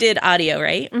Susan, you did audio,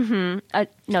 right? Mm-hmm.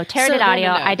 No, Tara did audio.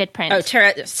 No. I did print. Oh,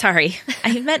 Tara. Sorry,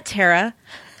 I meant Tara.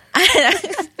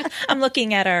 I'm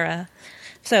looking at our.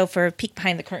 So for a peek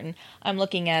behind the curtain, I'm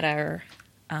looking at our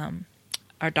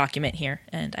document here,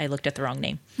 and I looked at the wrong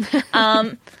name.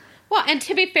 Well, and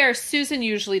to be fair, Susan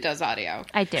usually does audio.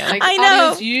 I do. Like, I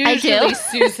know. Audio's usually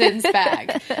Susan's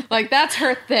bag. Like, that's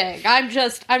her thing. I'm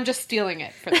just stealing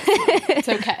it for this one. It's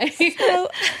okay.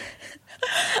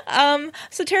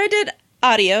 So Tara did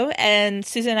audio, and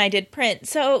Susan and I did print.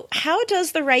 So how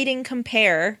does the writing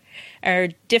compare or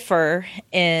differ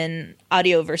in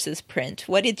audio versus print?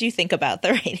 What did you think about the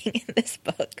writing in this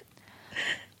book?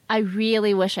 I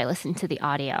really wish I listened to the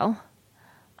audio.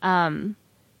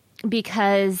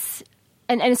 Because,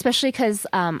 and especially because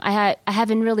I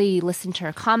haven't really listened to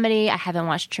her comedy. I haven't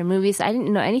watched her movies. I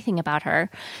didn't know anything about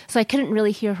her. So I couldn't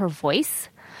really hear her voice.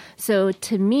 So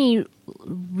to me,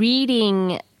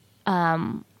 reading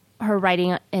her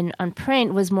writing on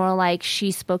print was more like she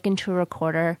spoke into a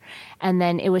recorder and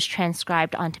then it was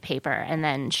transcribed onto paper and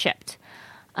then shipped.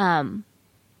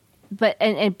 But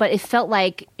it felt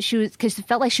like she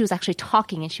was actually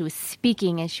talking and she was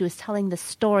speaking and she was telling the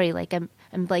story. Like I'm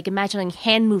like imagining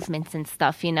hand movements and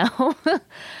stuff, you know.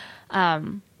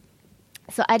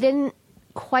 So I didn't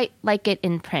quite like it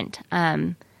in print.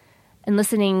 And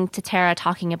listening to Tara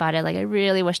talking about it, like I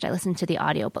really wished I listened to the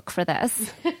audiobook for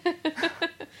this.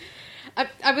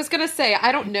 I was going to say,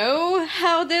 I don't know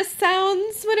how this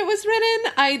sounds when it was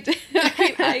written.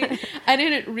 I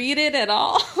didn't read it at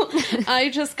all. I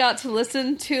just got to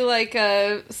listen to like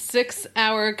a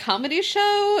 6-hour comedy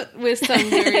show with some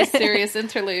very serious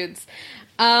interludes.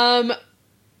 The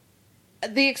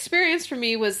experience for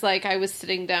me was like I was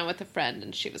sitting down with a friend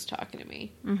and she was talking to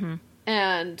me. Mm-hmm.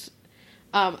 And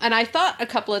I thought a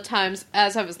couple of times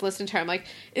as I was listening to her, I'm like,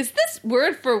 is this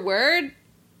word for word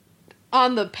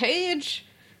on the page?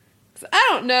 'Cause I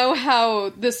don't know how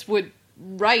this would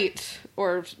write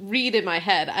or read in my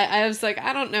head. I was like,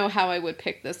 I don't know how I would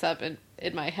pick this up in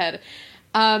my head.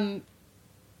 But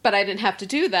I didn't have to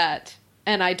do that,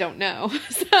 and I don't know.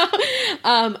 So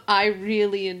I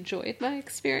really enjoyed my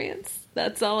experience.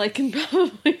 That's all I can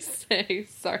probably say.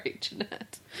 Sorry,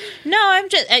 Jeanette. No, I'm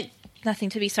just... nothing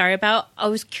to be sorry about. I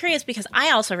was curious because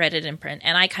I also read it in print,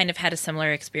 and I kind of had a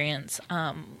similar experience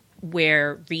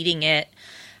where reading it,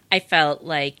 I felt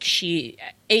like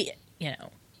it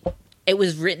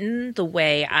was written the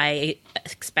way I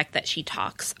expect that she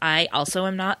talks. I also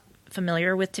am not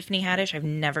familiar with Tiffany Haddish. I've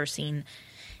never seen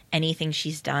anything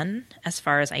she's done as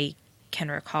far as I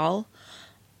can recall.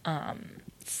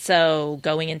 So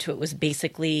going into it was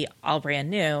basically all brand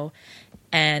new,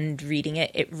 and reading it,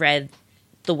 it read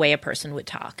the way a person would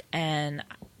talk. And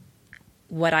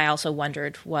what I also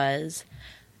wondered was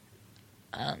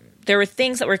there were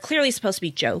things that were clearly supposed to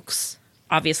be jokes,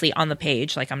 obviously on the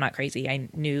page. Like, I'm not crazy. I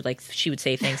knew like she would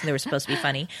say things and they were supposed to be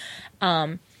funny.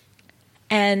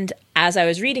 And as I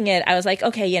was reading it, I was like,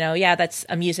 okay, yeah, that's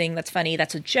amusing. That's funny.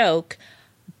 That's a joke.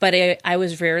 But I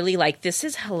was rarely like, this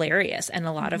is hilarious. And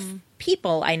a lot of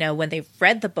people I know, when they've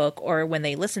read the book or when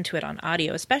they listen to it on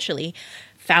audio especially,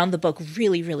 found the book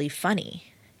really, really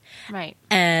funny. Right.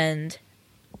 And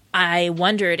I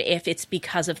wondered if it's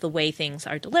because of the way things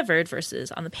are delivered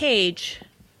versus on the page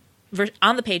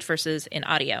versus in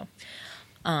audio.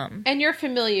 And your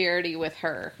familiarity with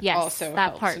her also that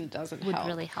helps part and doesn't would help.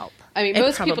 really help. I mean, It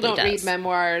most people probably don't read does.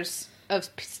 memoirs of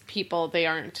people they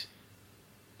aren't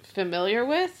familiar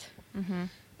with.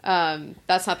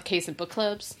 That's not the case in book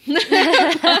clubs.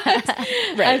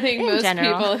 I think most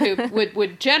general. people who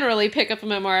would generally pick up a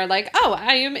memoir are like, oh,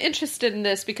 I am interested in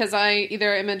this because I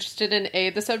either am interested in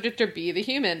A, the subject, or B, the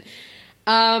human.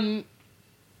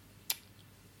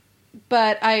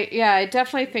 But I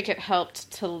definitely think it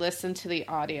helped to listen to the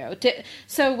audio.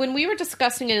 So when we were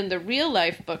discussing it in the real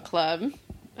life book club,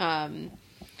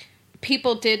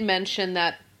 people did mention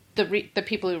that the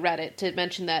people who read it did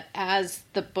mention that as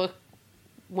the book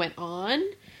went on,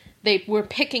 they were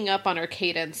picking up on her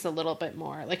cadence a little bit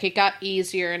more. Like, it got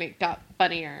easier and it got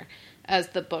funnier as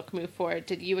the book moved forward.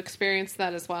 Did you experience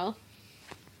that as well?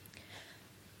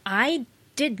 I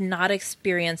did not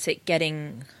experience it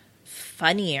getting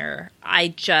funnier. I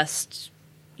just,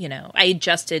 I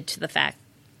adjusted to the fact.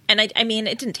 And I mean,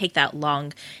 it didn't take that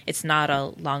long. It's not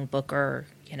a long book or,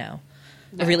 a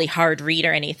really hard read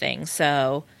or anything.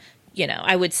 So,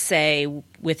 I would say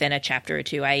within a chapter or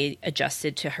two, I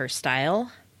adjusted to her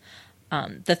style.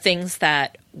 The things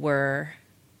that were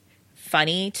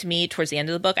funny to me towards the end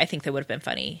of the book, I think they would have been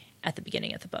funny at the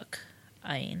beginning of the book.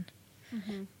 I mean,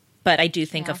 but I do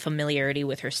think a familiarity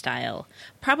with her style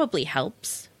probably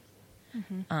helps.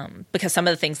 Because some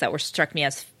of the things that struck me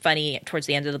as funny towards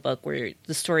the end of the book were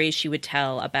the stories she would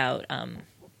tell about,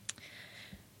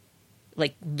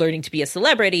 like, learning to be a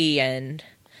celebrity and,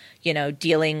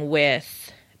 dealing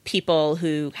with people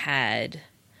who had,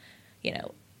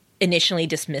 initially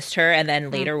dismissed her and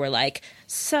then later were like,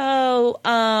 so,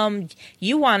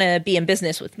 you want to be in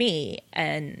business with me?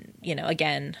 And,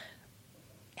 again,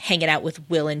 hanging out with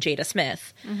Will and Jada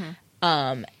Smith.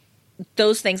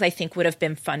 Those things I think would have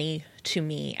been funny to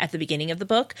me at the beginning of the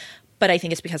book, but I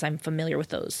think it's because I'm familiar with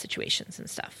those situations and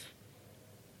stuff.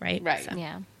 Right? Right. So.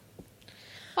 Yeah.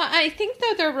 Well, I think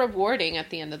that they're rewarding at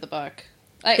the end of the book.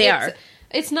 They are.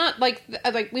 It's not like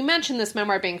we mentioned this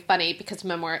memoir being funny because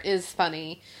memoir is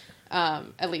funny,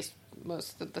 at least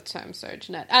most of the time. Sorry,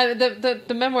 Jeanette.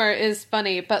 The memoir is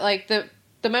funny, but like the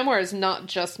memoir is not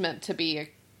just meant to be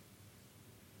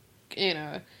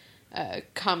a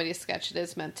comedy sketch. It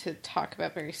is meant to talk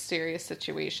about very serious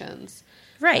situations.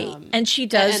 Right. And she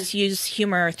does use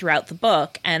humor throughout the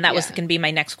book, and that was going to be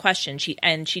my next question.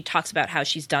 She talks about how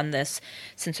she's done this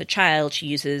since a child. She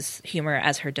uses humor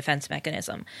as her defense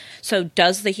mechanism. So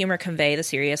does the humor convey the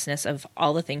seriousness of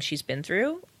all the things she's been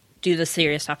through? Do the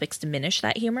serious topics diminish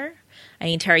that humor? I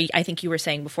mean, Tara, I think you were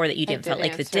saying before that you didn't feel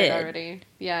like it did. Already.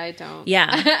 Yeah, I don't. Yeah.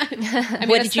 I mean,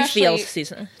 what did you feel,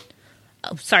 Susan?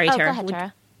 Oh, sorry, Tara. Go ahead,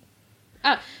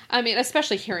 Tara. I mean,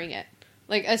 especially hearing it.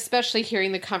 Like, especially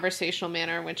hearing the conversational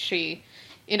manner in which she,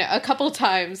 a couple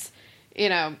times,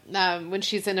 when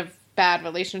she's in a bad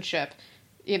relationship,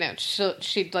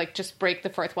 she'd like just break the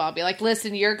fourth wall and be like,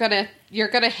 listen, you're gonna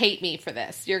hate me for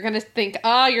this. You're gonna think,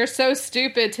 oh, you're so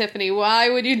stupid, Tiffany. Why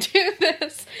would you do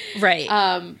this? Right.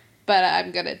 But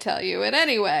I'm gonna tell you it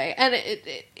anyway. And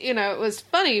it was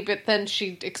funny, but then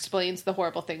she explains the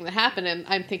horrible thing that happened, and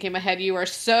I'm thinking in my head, you are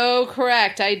so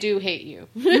correct. I do hate you.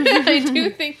 I do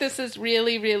think this is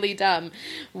really, really dumb.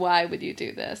 Why would you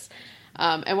do this?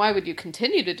 And why would you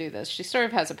continue to do this? She sort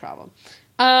of has a problem.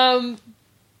 But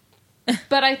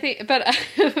I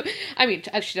mean,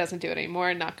 she doesn't do it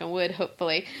anymore, knock on wood,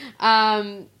 hopefully.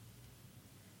 But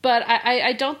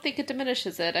I don't think it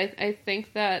diminishes it. I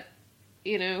think that,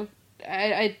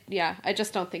 I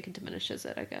just don't think it diminishes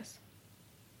it, I guess.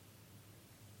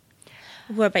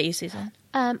 What about you, Susan?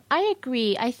 I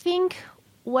agree. I think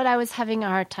what I was having a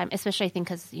hard time, especially I think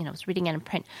because, I was reading it in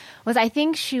print, was I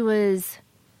think she was,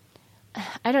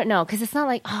 I don't know, because it's not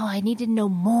like, oh, I need to know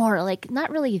more. Like, not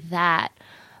really that.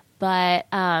 But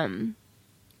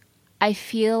I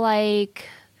feel like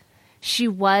she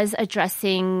was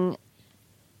addressing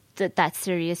that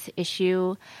serious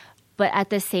issue. But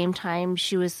at the same time,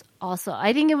 she was also,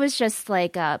 I think it was just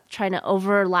like trying to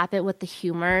overlap it with the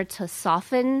humor to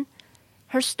soften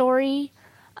her story.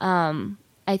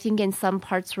 I think in some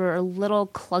parts were a little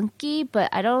clunky, but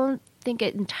I don't think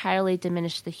it entirely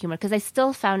diminished the humor because I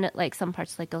still found it like some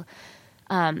parts like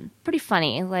pretty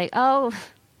funny. Like, oh,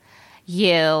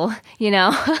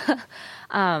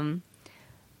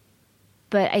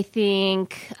 but I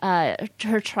think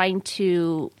her trying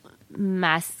to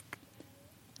mask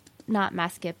not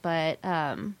mask it, but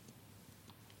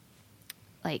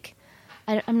like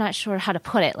I'm not sure how to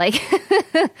put it, like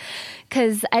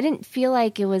because I didn't feel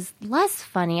like it was less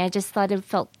funny. I just thought it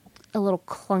felt a little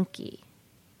clunky.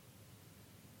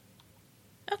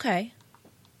 Okay.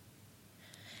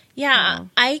 Yeah,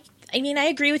 I mean, I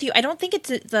agree with you. I don't think it's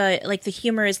the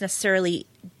humor is necessarily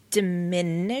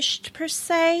diminished per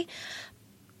se,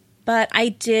 but I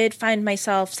did find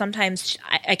myself sometimes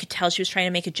I could tell she was trying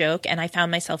to make a joke, and I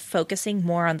found myself focusing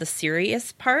more on the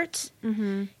serious part,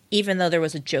 even though there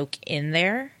was a joke in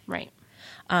there. Right.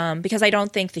 Because I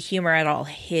don't think the humor at all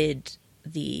hid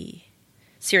the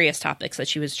serious topics that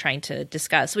she was trying to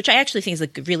discuss, which I actually think is a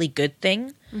really good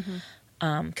thing.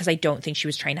 Because I don't think she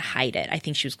was trying to hide it. I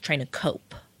think she was trying to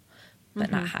cope, but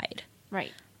not hide.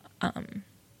 Right.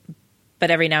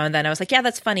 But every now and then I was like, yeah,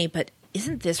 that's funny, but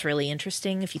isn't this really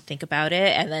interesting if you think about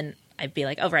it? And then I'd be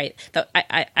like, oh, right.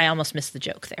 I almost missed the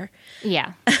joke there.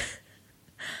 Yeah.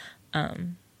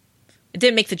 It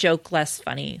didn't make the joke less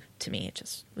funny to me. It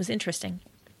just was interesting.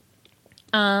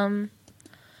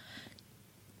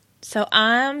 So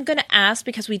I'm going to ask,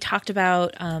 because we talked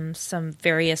about some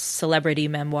various celebrity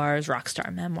memoirs, rock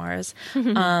star memoirs.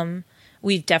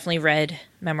 We've definitely read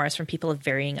memoirs from people of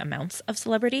varying amounts of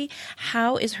celebrity.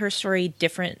 How is her story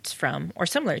different from or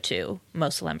similar to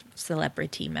most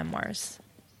celebrity memoirs?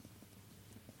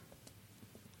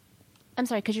 I'm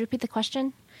sorry, could you repeat the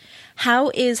question? How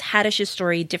is Haddish's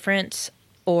story different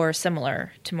or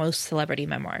similar to most celebrity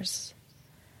memoirs?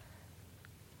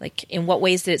 Like, in what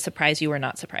ways did it surprise you or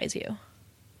not surprise you?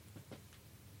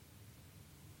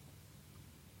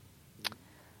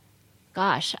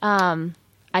 Gosh,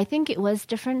 I think it was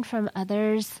different from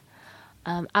others.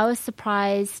 I was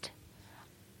surprised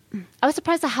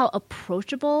at how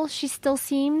approachable she still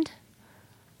seemed.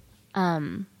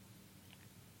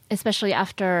 Especially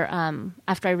after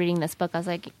I reading this book, I was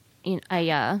like,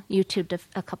 I YouTubed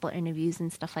a couple of interviews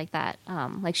and stuff like that.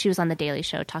 Like she was on the Daily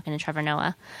Show talking to Trevor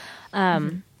Noah.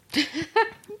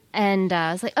 And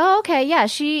I was like, oh, okay, yeah.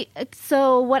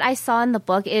 So what I saw in the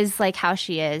book is like how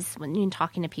she is when you're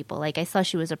talking to people. Like I saw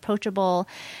she was approachable,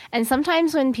 and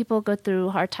sometimes when people go through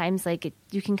hard times, like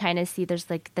you can kind of see there's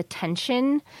like the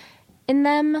tension in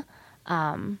them,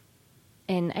 and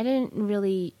I didn't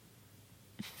really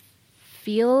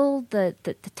feel the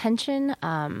tension.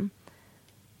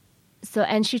 So,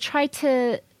 and she tried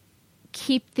to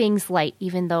keep things light,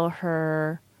 even though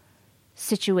her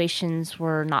situations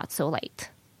were not so light,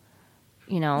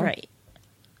 Right.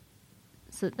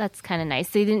 So that's kind of nice.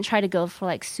 They didn't try to go for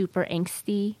like super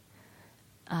angsty.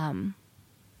 And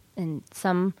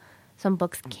some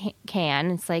books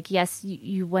can. It's like, yes,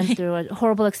 you went through a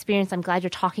horrible experience. I'm glad you're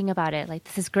talking about it. Like,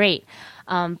 this is great.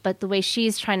 But the way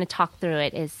she's trying to talk through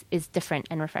it is different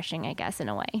and refreshing, I guess, in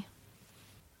a way.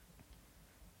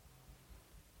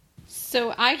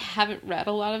 So I haven't read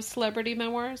a lot of celebrity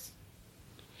memoirs.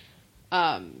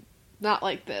 Not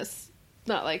like this.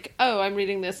 Not like, oh, I'm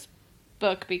reading this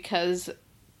book because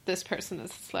this person is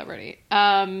a celebrity.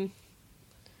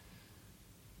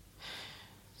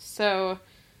 So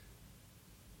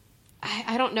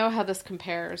I don't know how this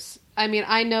compares. I mean,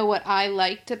 I know what I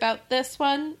liked about this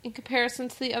one in comparison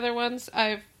to the other ones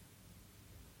I've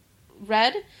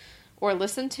read or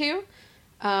listened to.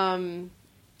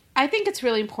 I think it's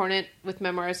really important with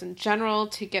memoirs in general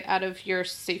to get out of your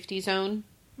safety zone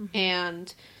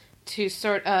and to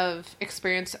sort of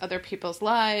experience other people's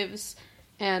lives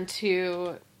and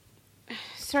to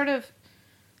sort of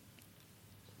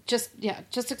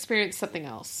just experience something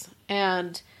else.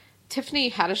 And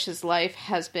Tiffany Haddish's life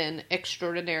has been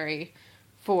extraordinary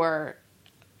for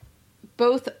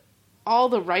both all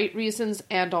the right reasons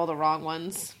and all the wrong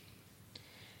ones.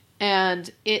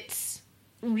 And it's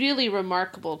really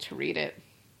remarkable to read it.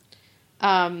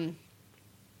 When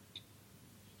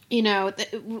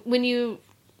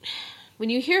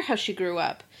you hear how she grew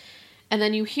up, and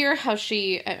then you hear how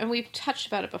and we've touched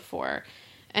about it before,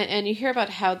 and you hear about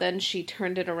how then she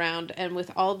turned it around, and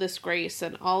with all this grace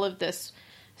and all of this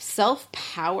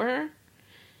self-power,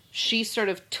 she sort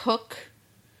of took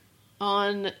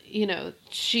on,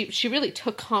 she really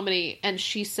took comedy, and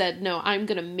she said, no, I'm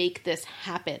going to make this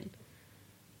happen.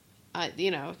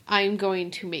 I'm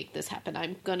going to make this happen.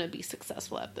 I'm going to be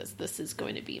successful at this. This is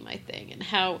going to be my thing. And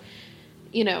how,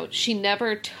 she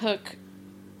never took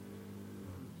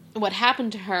what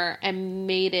happened to her and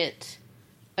made it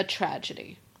a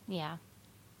tragedy. Yeah.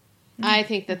 I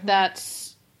think that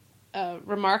that's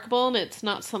remarkable, and it's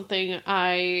not something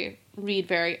I read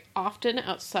very often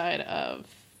outside of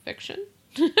fiction.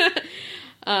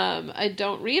 I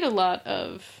don't read a lot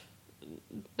of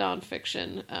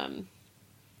nonfiction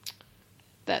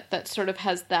that sort of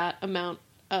has that amount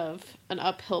of an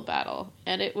uphill battle.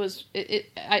 And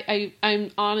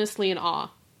I'm honestly in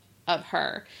awe of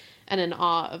her and in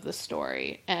awe of the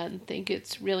story, and think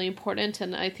it's really important,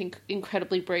 and I think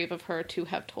incredibly brave of her to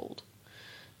have told.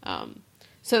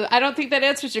 So I don't think that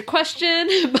answers your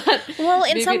question, but well,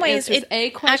 in some ways it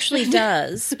actually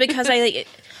does, because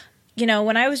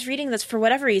when I was reading this, for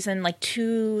whatever reason, like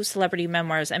 2 celebrity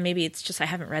memoirs, and maybe it's just I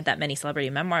haven't read that many celebrity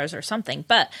memoirs or something,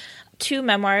 but 2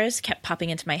 memoirs kept popping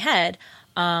into my head.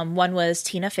 One was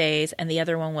Tina Fey's, and the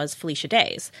other one was Felicia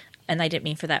Day's. And I didn't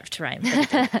mean for that to rhyme.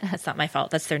 That's not my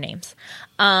fault. That's their names.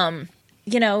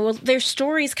 Their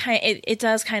stories it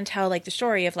does kind of tell like the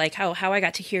story of like how I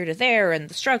got to here to there, and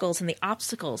the struggles and the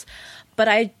obstacles.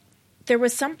 But there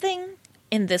was something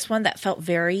in this one that felt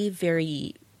very,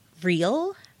 very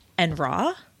real and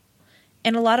raw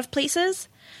in a lot of places.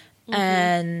 Mm-hmm.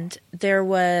 And there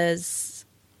was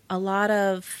a lot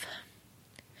of,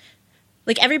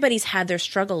 like, everybody's had their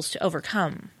struggles to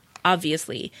overcome,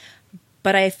 obviously.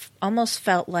 But I almost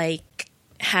felt like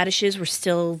Haddish's were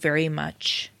still very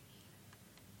much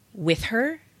with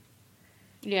her.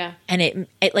 Yeah. And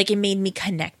it made me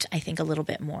connect, I think, a little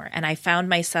bit more. And I found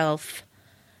myself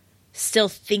still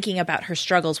thinking about her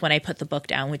struggles when I put the book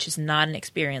down, which is not an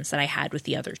experience that I had with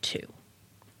the other 2.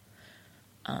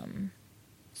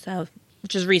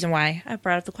 Which is the reason why I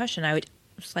brought up the question. I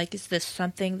was like, is this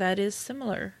something that is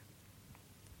similar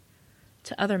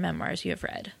to other memoirs you have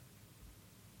read?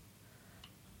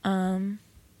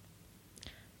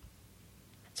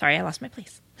 Sorry, I lost my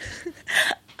place.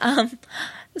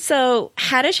 So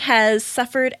Haddish has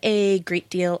suffered a great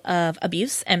deal of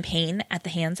abuse and pain at the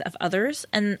hands of others.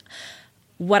 And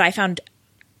what I found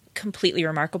completely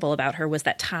remarkable about her was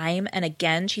that time and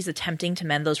again, she's attempting to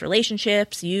mend those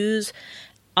relationships, use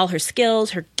all her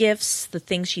skills, her gifts, the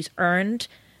things she's earned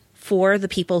for the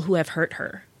people who have hurt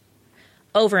her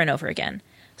over and over again.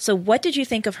 So what did you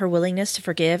think of her willingness to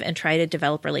forgive and try to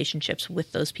develop relationships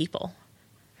with those people?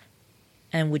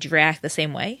 And would you react the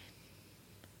same way?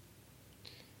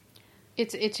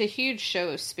 It's a huge show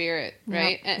of spirit,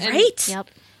 right? Yep. Right? Yep.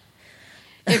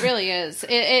 It really is.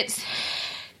 It's,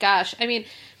 gosh, I mean,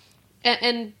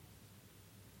 and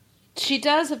she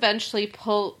does eventually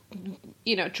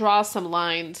draw some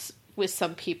lines with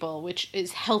some people, which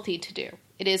is healthy to do.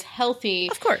 It is healthy,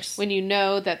 of course, when you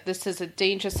know that this is a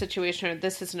dangerous situation or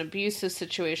this is an abusive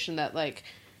situation, that like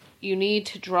you need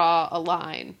to draw a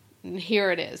line. And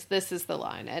here it is. This is the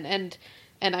line. And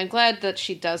I'm glad that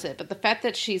she does it. But the fact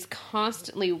that she's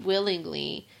constantly,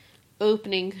 willingly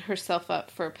opening herself up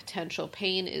for potential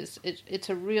pain it's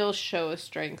a real show of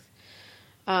strength.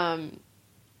 With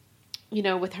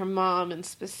her mom in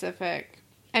specific.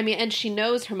 I mean, and she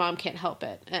knows her mom can't help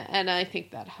it. And I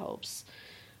think that helps.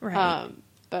 Right.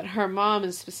 But her mom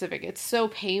in specific, it's so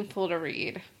painful to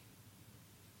read.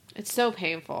 It's so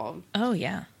painful. Oh,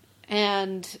 yeah.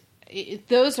 And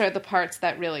those are the parts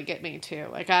that really get me too.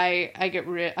 Like I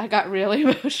got really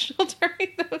emotional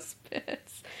during those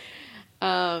bits.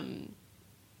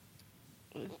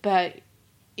 But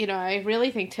I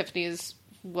really think Tiffany is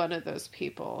one of those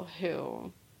people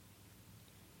who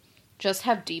just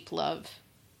have deep love.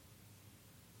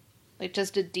 Like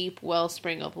just a deep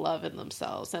wellspring of love in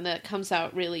themselves. And it comes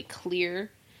out really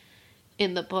clear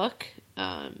in the book.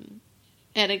 And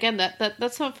again,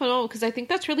 that's not phenomenal, because I think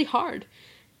that's really hard.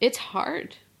 It's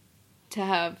hard to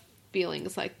have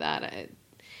feelings like that.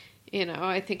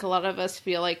 I think a lot of us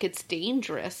feel like it's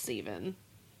dangerous even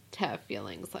to have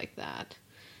feelings like that.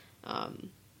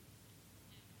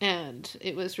 And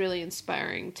it was really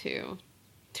inspiring to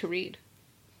read.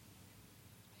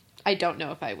 I don't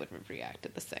know if I would have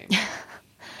reacted the same.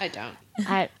 I don't.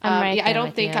 I'm right I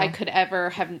don't think you. I could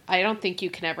ever have. I don't think you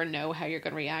can ever know how you're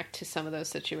going to react to some of those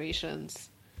situations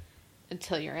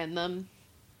until you're in them.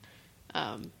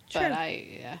 But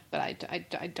I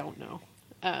don't know.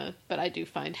 But I do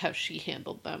find how she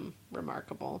handled them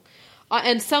remarkable,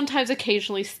 and sometimes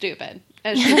occasionally stupid,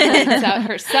 as she points out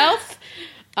herself.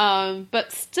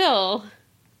 But still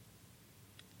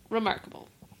remarkable.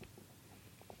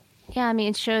 Yeah, I mean,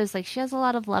 it shows like she has a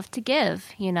lot of love to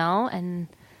give, and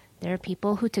there are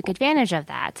people who took advantage of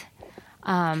that.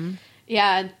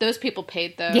 Yeah, those people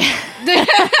paid though. Yeah.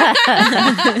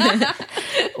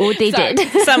 Oh, they did.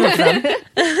 Some of them.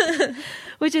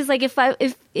 Which is like if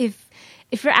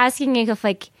you're asking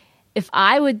if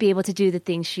I would be able to do the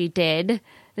things she did,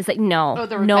 it's like no,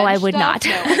 I would not.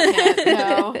 No, I can't.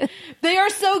 No, they are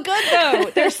so good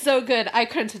though. They're so good. I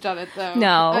couldn't have done it though.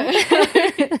 No.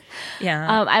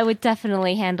 Yeah. I would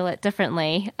definitely handle it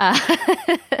differently.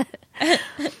 I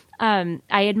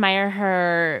admire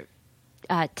her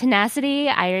tenacity.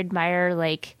 I admire,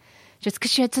 like, just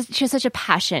because she has such a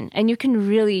passion, and you can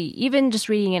really, even just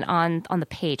reading it on the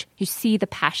page, you see the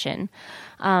passion.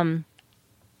 And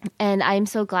I'm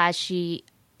so glad she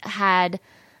had,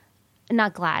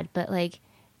 not glad, but like,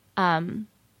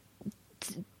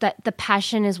 that the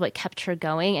passion is what kept her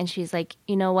going. And she's like,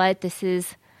 you know what, this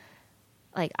is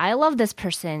like, I love this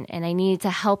person and I need to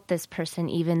help this person,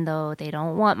 even though they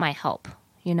don't want my help,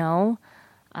 you know?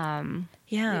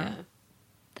 Yeah.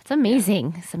 That's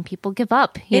amazing. Yeah. Some people give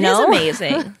up, you know? It is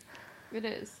amazing. It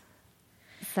is.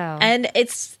 So, and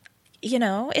it's, you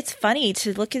know, it's funny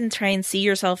to look and try and see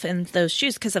yourself in those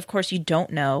shoes, because of course you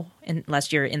don't know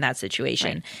unless you're in that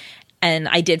situation. Right. And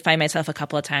I did find myself a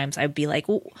couple of times, I'd be like,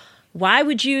 well, why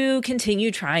would you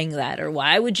continue trying that? Or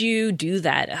why would you do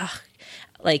that? Ugh.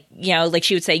 Like, you know, like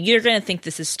she would say, you're going to think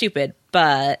this is stupid,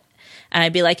 but, and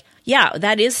I'd be like, yeah,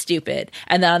 that is stupid.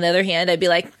 And then on the other hand, I'd be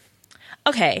like,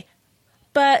 okay,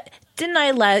 but didn't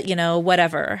I let, you know,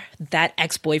 whatever, that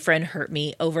ex-boyfriend hurt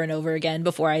me over and over again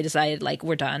before I decided, like,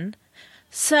 we're done?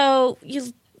 So,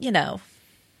 you know,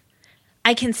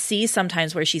 I can see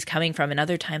sometimes where she's coming from, and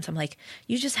other times I'm like,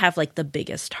 you just have, like, the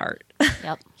biggest heart.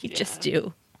 Yep. You just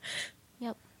do.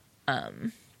 Yep.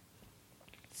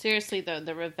 Seriously, though,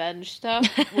 the revenge stuff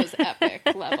was epic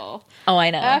level. Oh, I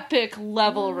know. Epic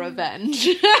level revenge.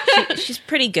 She's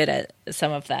pretty good at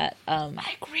some of that.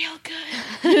 Like, real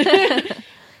good.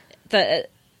 The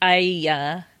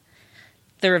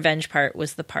revenge part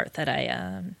was the part that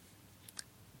I,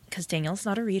 because Daniel's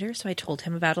not a reader, so I told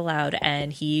him about aloud,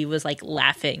 and he was like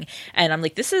laughing, and I'm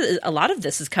like, a lot of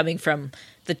this is coming from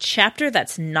the chapter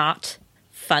that's not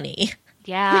funny.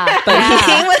 Yeah, but he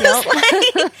was like,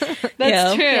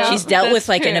 that's true. She's dealt with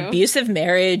like true. an abusive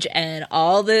marriage and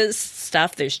all this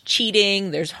stuff. There's cheating.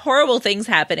 There's horrible things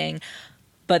happening.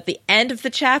 But the end of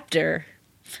the chapter,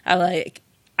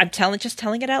 I'm telling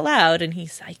it out loud, and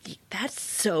he's like, "That's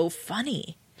so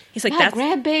funny." He's like, "That's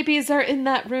grandbabies are in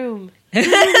that room." I'm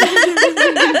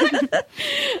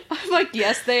like,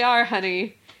 "Yes, they are,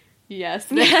 honey. Yes,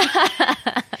 they are."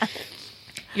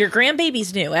 Your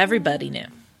grandbabies knew. Everybody knew.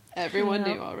 Everyone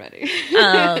knew already.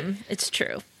 It's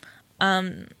true.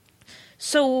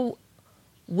 So,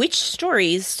 which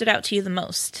stories stood out to you the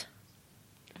most?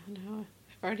 Oh no,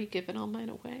 I've already given all mine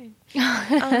away.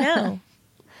 Oh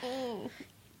no.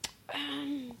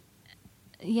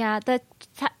 Yeah, the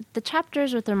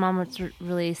chapters with her mom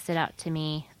really stood out to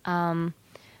me on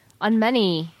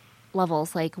many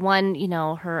levels. Like, one, you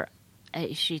know,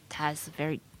 she has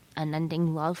very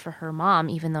unending love for her mom,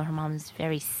 even though her mom is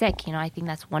very sick. You know, I think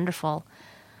that's wonderful.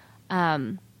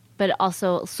 But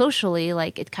also socially,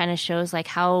 like, it kind of shows like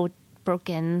how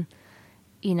broken,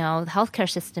 you know, the healthcare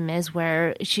system is,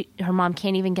 where her mom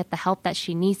can't even get the help that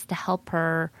she needs to help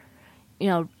her, you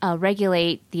know,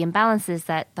 regulate the imbalances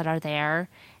that are there.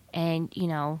 And, you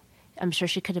know, I'm sure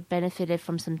she could have benefited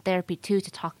from some therapy too,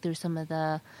 to talk through some of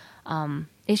the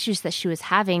issues that she was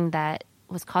having that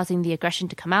was causing the aggression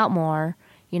to come out more.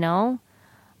 You know?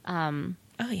 Oh,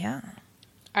 yeah.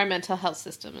 Our mental health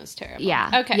system is terrible.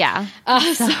 Yeah. Okay. Yeah.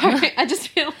 Sorry. I just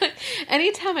feel like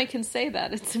anytime I can say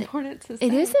that, it's important to say.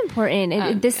 It is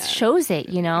important. This shows it,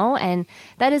 you know? And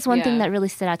that is one thing that really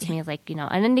stood out to me, is like, you know,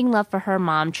 unending love for her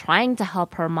mom, trying to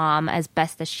help her mom as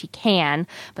best as she can,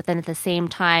 but then at the same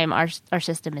time, our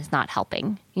system is not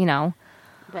helping, you know?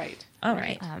 Right. All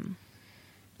right.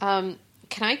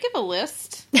 Can I give a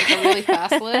list? Like a really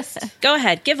fast list? Go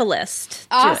ahead. Give a list.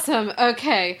 Awesome.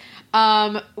 Okay.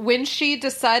 When she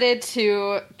decided she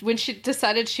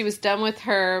was done with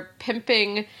her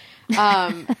pimping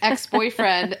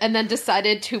ex-boyfriend, and then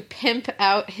decided to pimp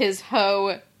out his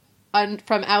hoe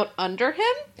from out under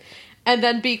him, and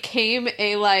then became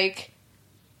a, like,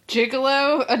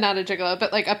 gigolo, not a gigolo,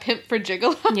 but like a pimp for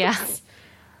gigolos. Yeah.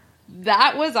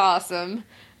 That was awesome.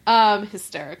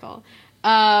 Hysterical.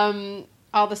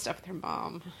 All the stuff with her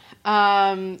mom.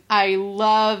 I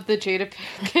love the Jada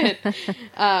Pinkett,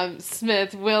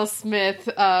 Will Smith,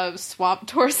 Swamp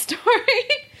Tour story.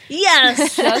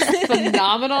 Yes. Just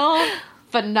phenomenal.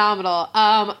 Phenomenal.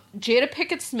 Jada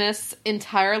Pinkett Smith's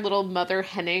entire little mother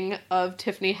henning of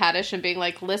Tiffany Haddish and being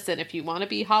like, listen, if you want to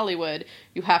be Hollywood,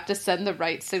 you have to send the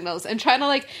right signals. And trying to,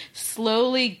 like,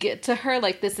 slowly get to her,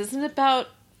 like, this isn't about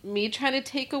me trying to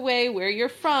take away where you're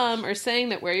from or saying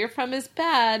that where you're from is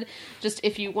bad. Just,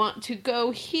 if you want to go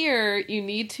here, you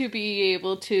need to be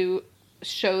able to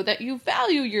show that you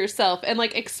value yourself, and,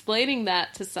 like, explaining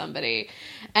that to somebody,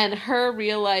 and her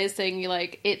realizing,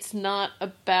 like, it's not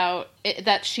about it,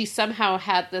 that she somehow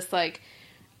had this, like,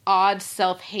 odd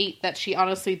self-hate, that she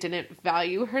honestly didn't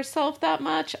value herself that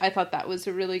much. I thought that was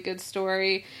a really good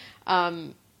story.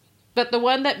 But the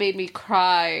one that made me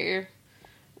cry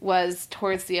was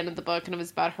towards the end of the book, and it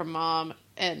was about her mom,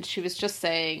 and she was just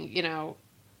saying, you know,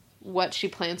 what she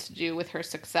plans to do with her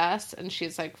success, and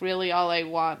she's like, really all I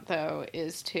want, though,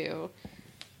 is to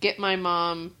get my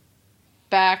mom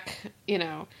back, you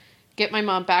know, get my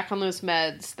mom back on those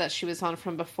meds that she was on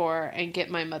from before, and get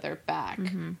my mother back.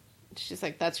 Mm-hmm. She's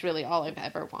like, that's really all I've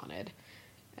ever wanted.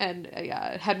 And, yeah,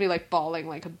 it had me, like, bawling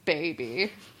like a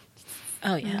baby.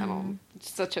 Oh, yeah.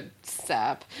 Such a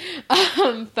sap.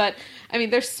 But, I mean,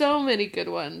 there's so many good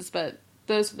ones, but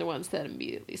those are the ones that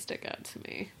immediately stick out to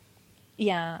me.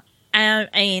 Yeah. I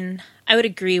mean, I would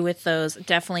agree with those.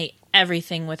 Definitely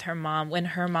everything with her mom. When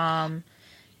her mom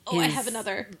I have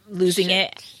another. Losing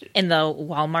it in the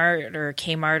Walmart or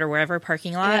Kmart or wherever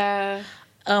parking lot. Yeah.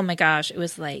 Oh, my gosh. It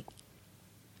was like,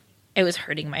 it was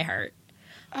hurting my heart.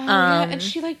 Oh, yeah, and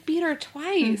she, like, beat her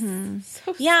twice. Mm-hmm.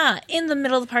 So yeah, in the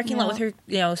middle of the parking lot with her,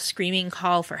 you know, screaming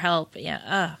call for help.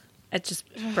 Yeah, it just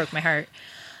broke my heart.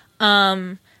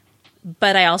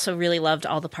 But I also really loved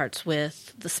all the parts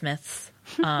with the Smiths.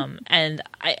 And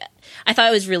I thought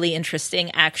it was really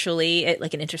interesting, actually,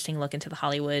 like an interesting look into the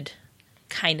Hollywood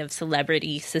kind of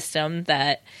celebrity system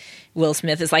that Will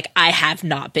Smith is like, I have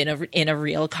not been in a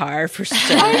real car for so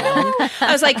long. I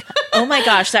was like, oh my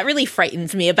gosh, that really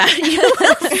frightens me about you.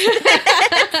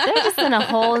 They're just in a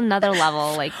whole nother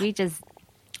level. Like, we just...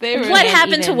 What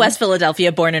happened to West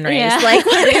Philadelphia, born and raised? Yeah. Like,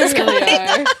 what is really going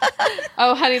on?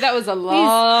 Oh, honey, that was a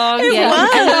long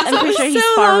time. I'm pretty sure he's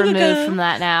so far long removed ago. from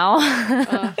that now.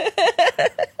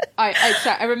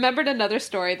 I remembered another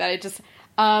story that I just...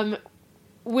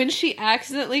 when she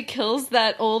accidentally kills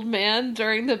that old man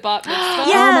during the bat mitzvah.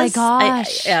 Yes. Oh my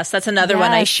gosh. Yes, that's another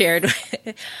one I Yes. shared.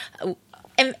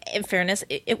 And in fairness,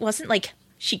 it wasn't like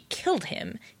she killed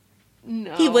him.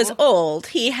 No. He was old.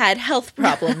 He had health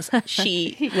problems.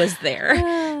 She was there.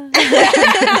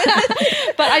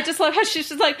 But I just love how she's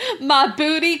just like, my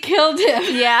booty killed him.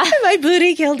 Yeah. My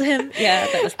booty killed him. Yeah,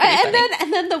 that was pretty funny.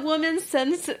 And then the woman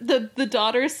sends the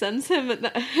daughter sends him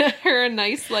her a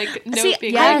nice like note. See,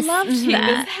 being I like, loved she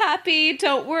that. was happy.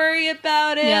 Don't worry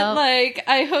about it. Yep. Like,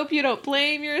 I hope you don't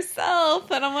blame yourself.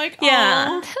 And I'm like,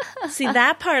 Yeah. oh. See,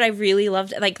 that part I really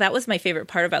loved. Like, that was my favorite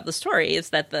part about the story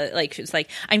is that she was like,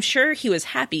 I'm sure he was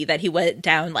happy that he went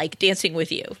down, like, dancing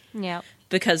with you. Yeah.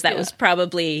 Because that was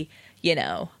probably, you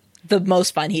know, the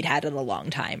most fun he'd had in a long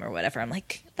time or whatever. I'm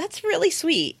like, that's really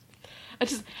sweet.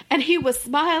 And he was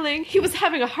smiling. He was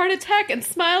having a heart attack and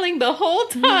smiling the whole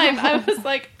time. I was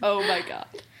like, oh my God.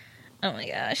 Oh my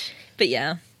gosh. But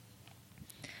yeah.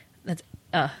 That's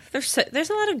there's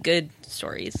a lot of good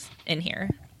stories in here.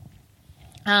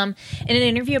 In an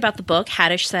interview about the book,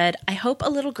 Haddish said, I hope a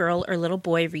little girl or little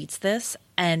boy reads this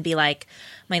and be like,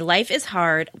 my life is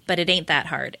hard, but it ain't that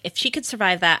hard. If she could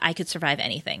survive that, I could survive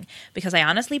anything. Because I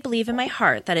honestly believe in my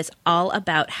heart that it's all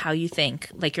about how you think.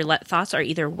 Like your thoughts are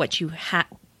either what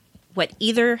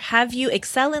either have you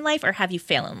excel in life or have you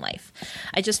fail in life.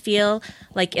 I just feel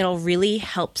like it'll really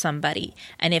help somebody.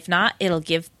 And if not, it'll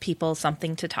give people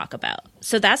something to talk about.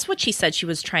 So that's what she said she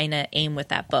was trying to aim with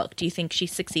that book. Do you think she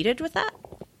succeeded with that?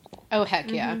 Oh,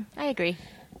 heck yeah. Mm-hmm. I agree.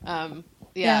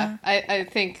 Yeah. I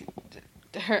think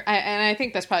and I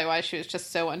think that's probably why she was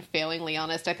just so unfailingly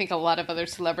honest. I think a lot of other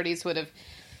celebrities would have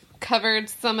covered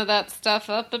some of that stuff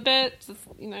up a bit, just,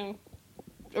 you know,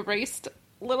 erased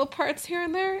little parts here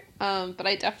and there. But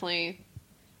I definitely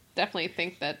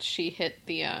think that she hit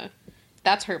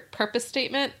that's her purpose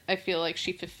statement. I feel like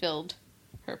she fulfilled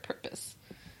her purpose.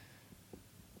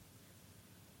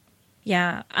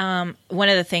 Yeah. One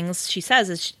of the things she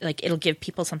says is like, it'll give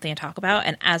people something to talk about.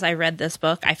 And as I read this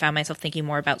book, I found myself thinking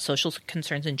more about social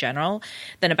concerns in general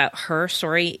than about her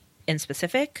story in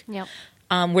specific. Yep.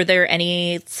 Were there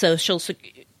any social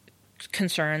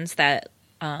concerns that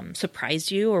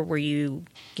surprised you, or were you,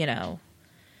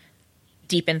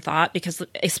 deep in thought? Because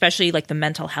especially like the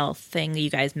mental health thing that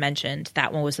you guys mentioned,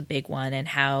 that one was a big one, and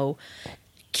how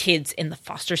kids in the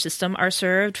foster system are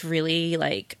served, really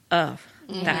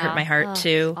that hurt my heart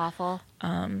too. Awful.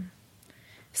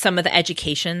 Some of the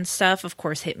education stuff, of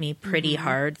course, hit me pretty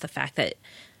hard. The fact that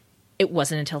it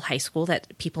wasn't until high school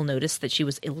that people noticed that she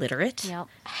was illiterate. Yep.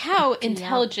 How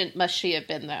intelligent must she have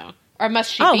been, though? Or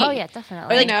must she be? Oh, yeah,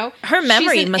 definitely. Like, her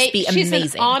memory must be amazing.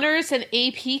 She's in honors and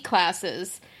AP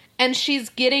classes, and she's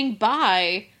getting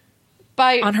by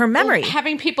on her memory,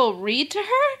 having people read to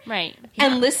her, right,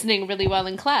 and listening really well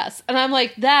in class. And I'm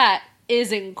like, that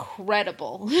is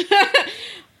incredible.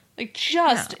 Like,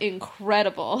 just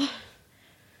incredible.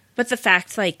 But the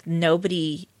fact, like,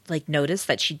 nobody noticed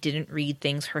that she didn't read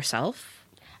things herself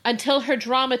until her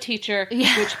drama teacher,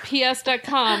 which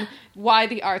ps.com, why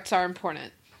the arts are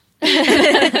important.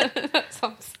 That's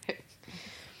all I'm saying.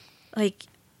 Like,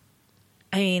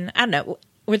 I mean, I don't know.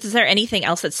 Was there anything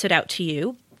else that stood out to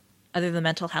you other than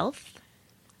mental health?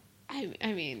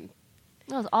 I mean,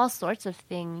 Well, all sorts of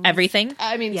things. Everything?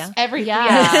 Everything.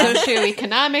 Yeah.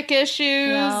 Socioeconomic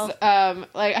issues. Yeah.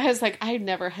 Like I was like, I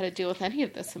never had to deal with any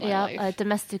of this in my life.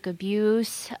 Domestic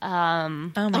abuse. Oh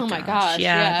my gosh,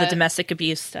 Yeah, yeah. the domestic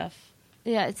abuse stuff.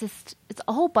 Yeah, it's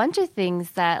a whole bunch of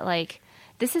things that, like,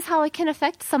 this is how it can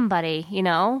affect somebody, you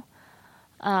know?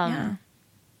 Yeah.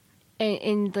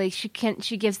 And like, she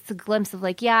gives the glimpse of,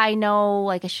 like, yeah, I know,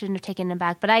 like, I shouldn't have taken him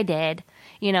back, but I did,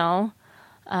 you know?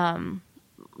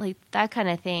 Like, that kind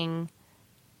of thing.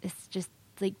 It's just,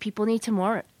 like, people need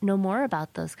to know more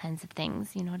about those kinds of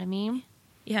things, you know what I mean?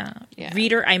 Yeah. Yeah.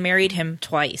 Reader, I married him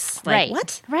twice. Like, Right.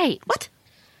 what? Right. What?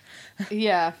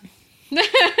 Yeah.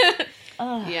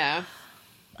 Yeah.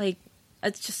 Like,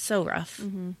 it's just so rough.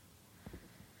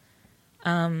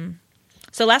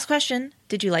 So last question.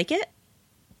 Did you like it?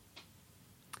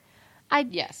 I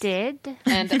Yes. did.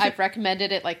 And I've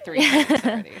recommended it like 3 times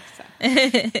already. So.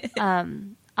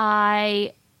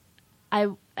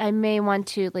 I may want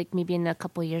to, like, maybe in a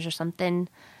couple years or something,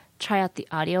 try out the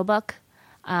audiobook,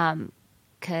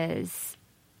 because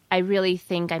I really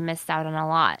think I missed out on a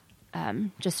lot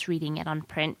just reading it on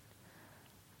print.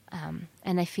 And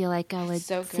I feel like I would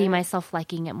So see good. myself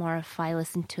liking it more if I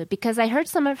listened to it, because I heard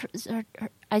some of her,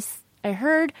 I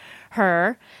heard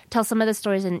her tell some of the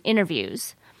stories in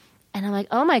interviews, and I'm like,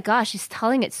 oh my gosh, she's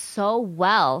telling it so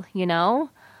well, you know.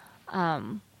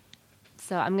 So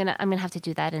I'm gonna have to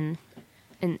do that in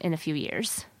a few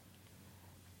years.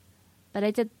 But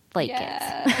I did like it.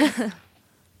 Yes.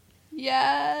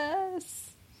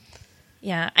 Yes.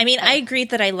 Yeah. I mean, I agreed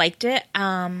that I liked it.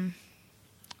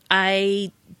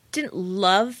 I didn't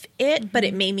love it, but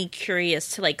it made me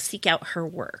curious to, like, seek out her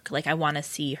work. Like, I want to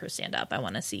see her stand up. I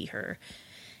want to see her,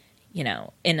 you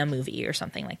know, in a movie or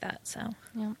something like that. So,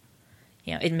 Yeah.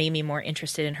 you know, it made me more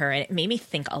interested in her, and it made me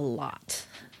think a lot.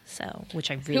 So, which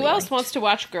I really Who else liked. wants to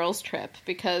watch Girls Trip?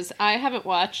 Because I haven't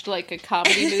watched like a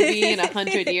comedy movie in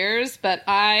 100 years, but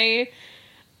I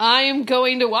am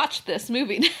going to watch this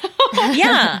movie now.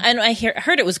 Yeah, and I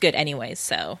heard it was good anyways,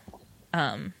 so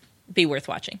be worth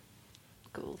watching.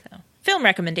 Cool. So, film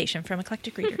recommendation from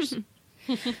Eclectic Readers.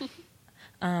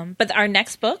 But our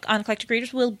next book on Eclectic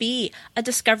Readers will be A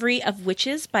Discovery of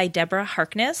Witches by Deborah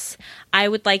Harkness. I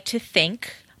would like to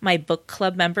thank my book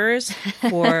club members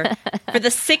for the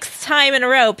 6th time in a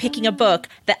row picking a book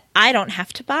that I don't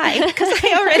have to buy because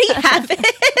I already have it,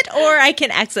 or I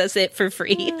can access it for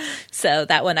free. So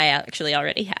that one I actually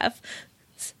already have.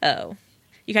 So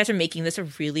you guys are making this a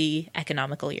really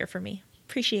economical year for me.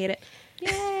 Appreciate it.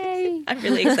 Yay! I'm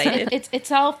really excited.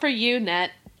 It's all for you,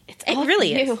 Net. It's all It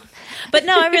really for you. is. But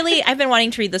no, I've been wanting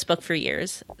to read this book for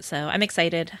years. So I'm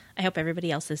excited. I hope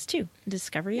everybody else is too.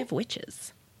 Discovery of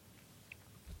Witches.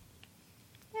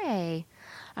 Yay!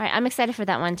 All right, I'm excited for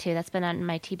that one too. That's been on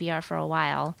my TBR for a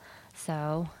while.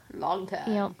 So, Long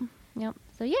time. yep.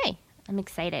 So, yay! I'm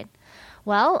excited.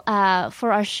 Well,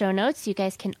 for our show notes, you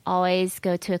guys can always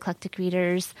go to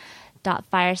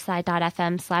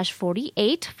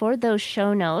eclecticreaders.fireside.fm/48 for those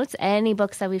show notes. Any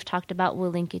books that we've talked about,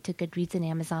 we'll link you to Goodreads and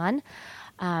Amazon.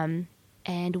 And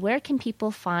where can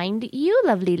people find you,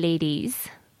 lovely ladies?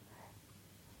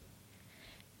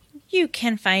 You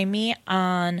can find me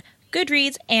on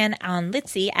Goodreads and on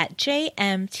Litsy at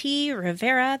JMT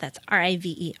Rivera. That's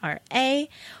Rivera.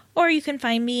 Or you can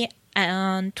find me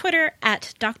on Twitter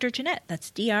at Dr. Jeanette.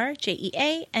 That's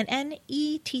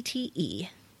DrJeannette.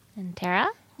 And Tara?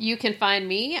 You can find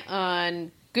me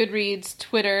on Goodreads,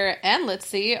 Twitter, and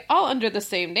Litsy, all under the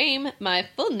same name. My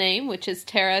full name, which is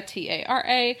Tara,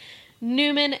 Tara,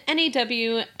 Newman,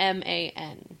 Newman.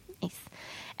 Nice.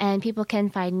 And people can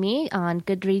find me on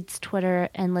Goodreads, Twitter,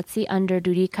 and let's see, under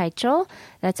Ruri Kaicho.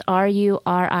 That's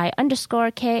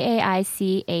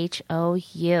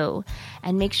RURI_KAICHOU.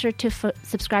 And make sure to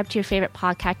subscribe to your favorite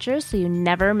podcatchers so you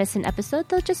never miss an episode.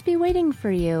 They'll just be waiting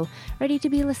for you, ready to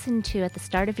be listened to at the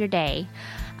start of your day.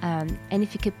 And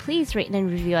if you could please rate and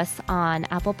review us on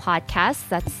Apple Podcasts,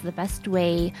 that's the best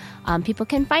way people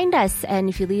can find us. And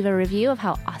if you leave a review of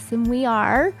how awesome we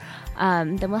are,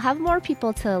 then we'll have more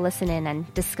people to listen in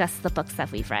and discuss the books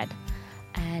that we've read.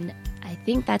 And I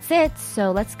think that's it.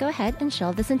 So let's go ahead and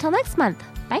shelve this until next month.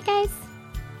 Bye, guys.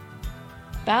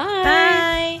 Bye.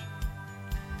 Bye.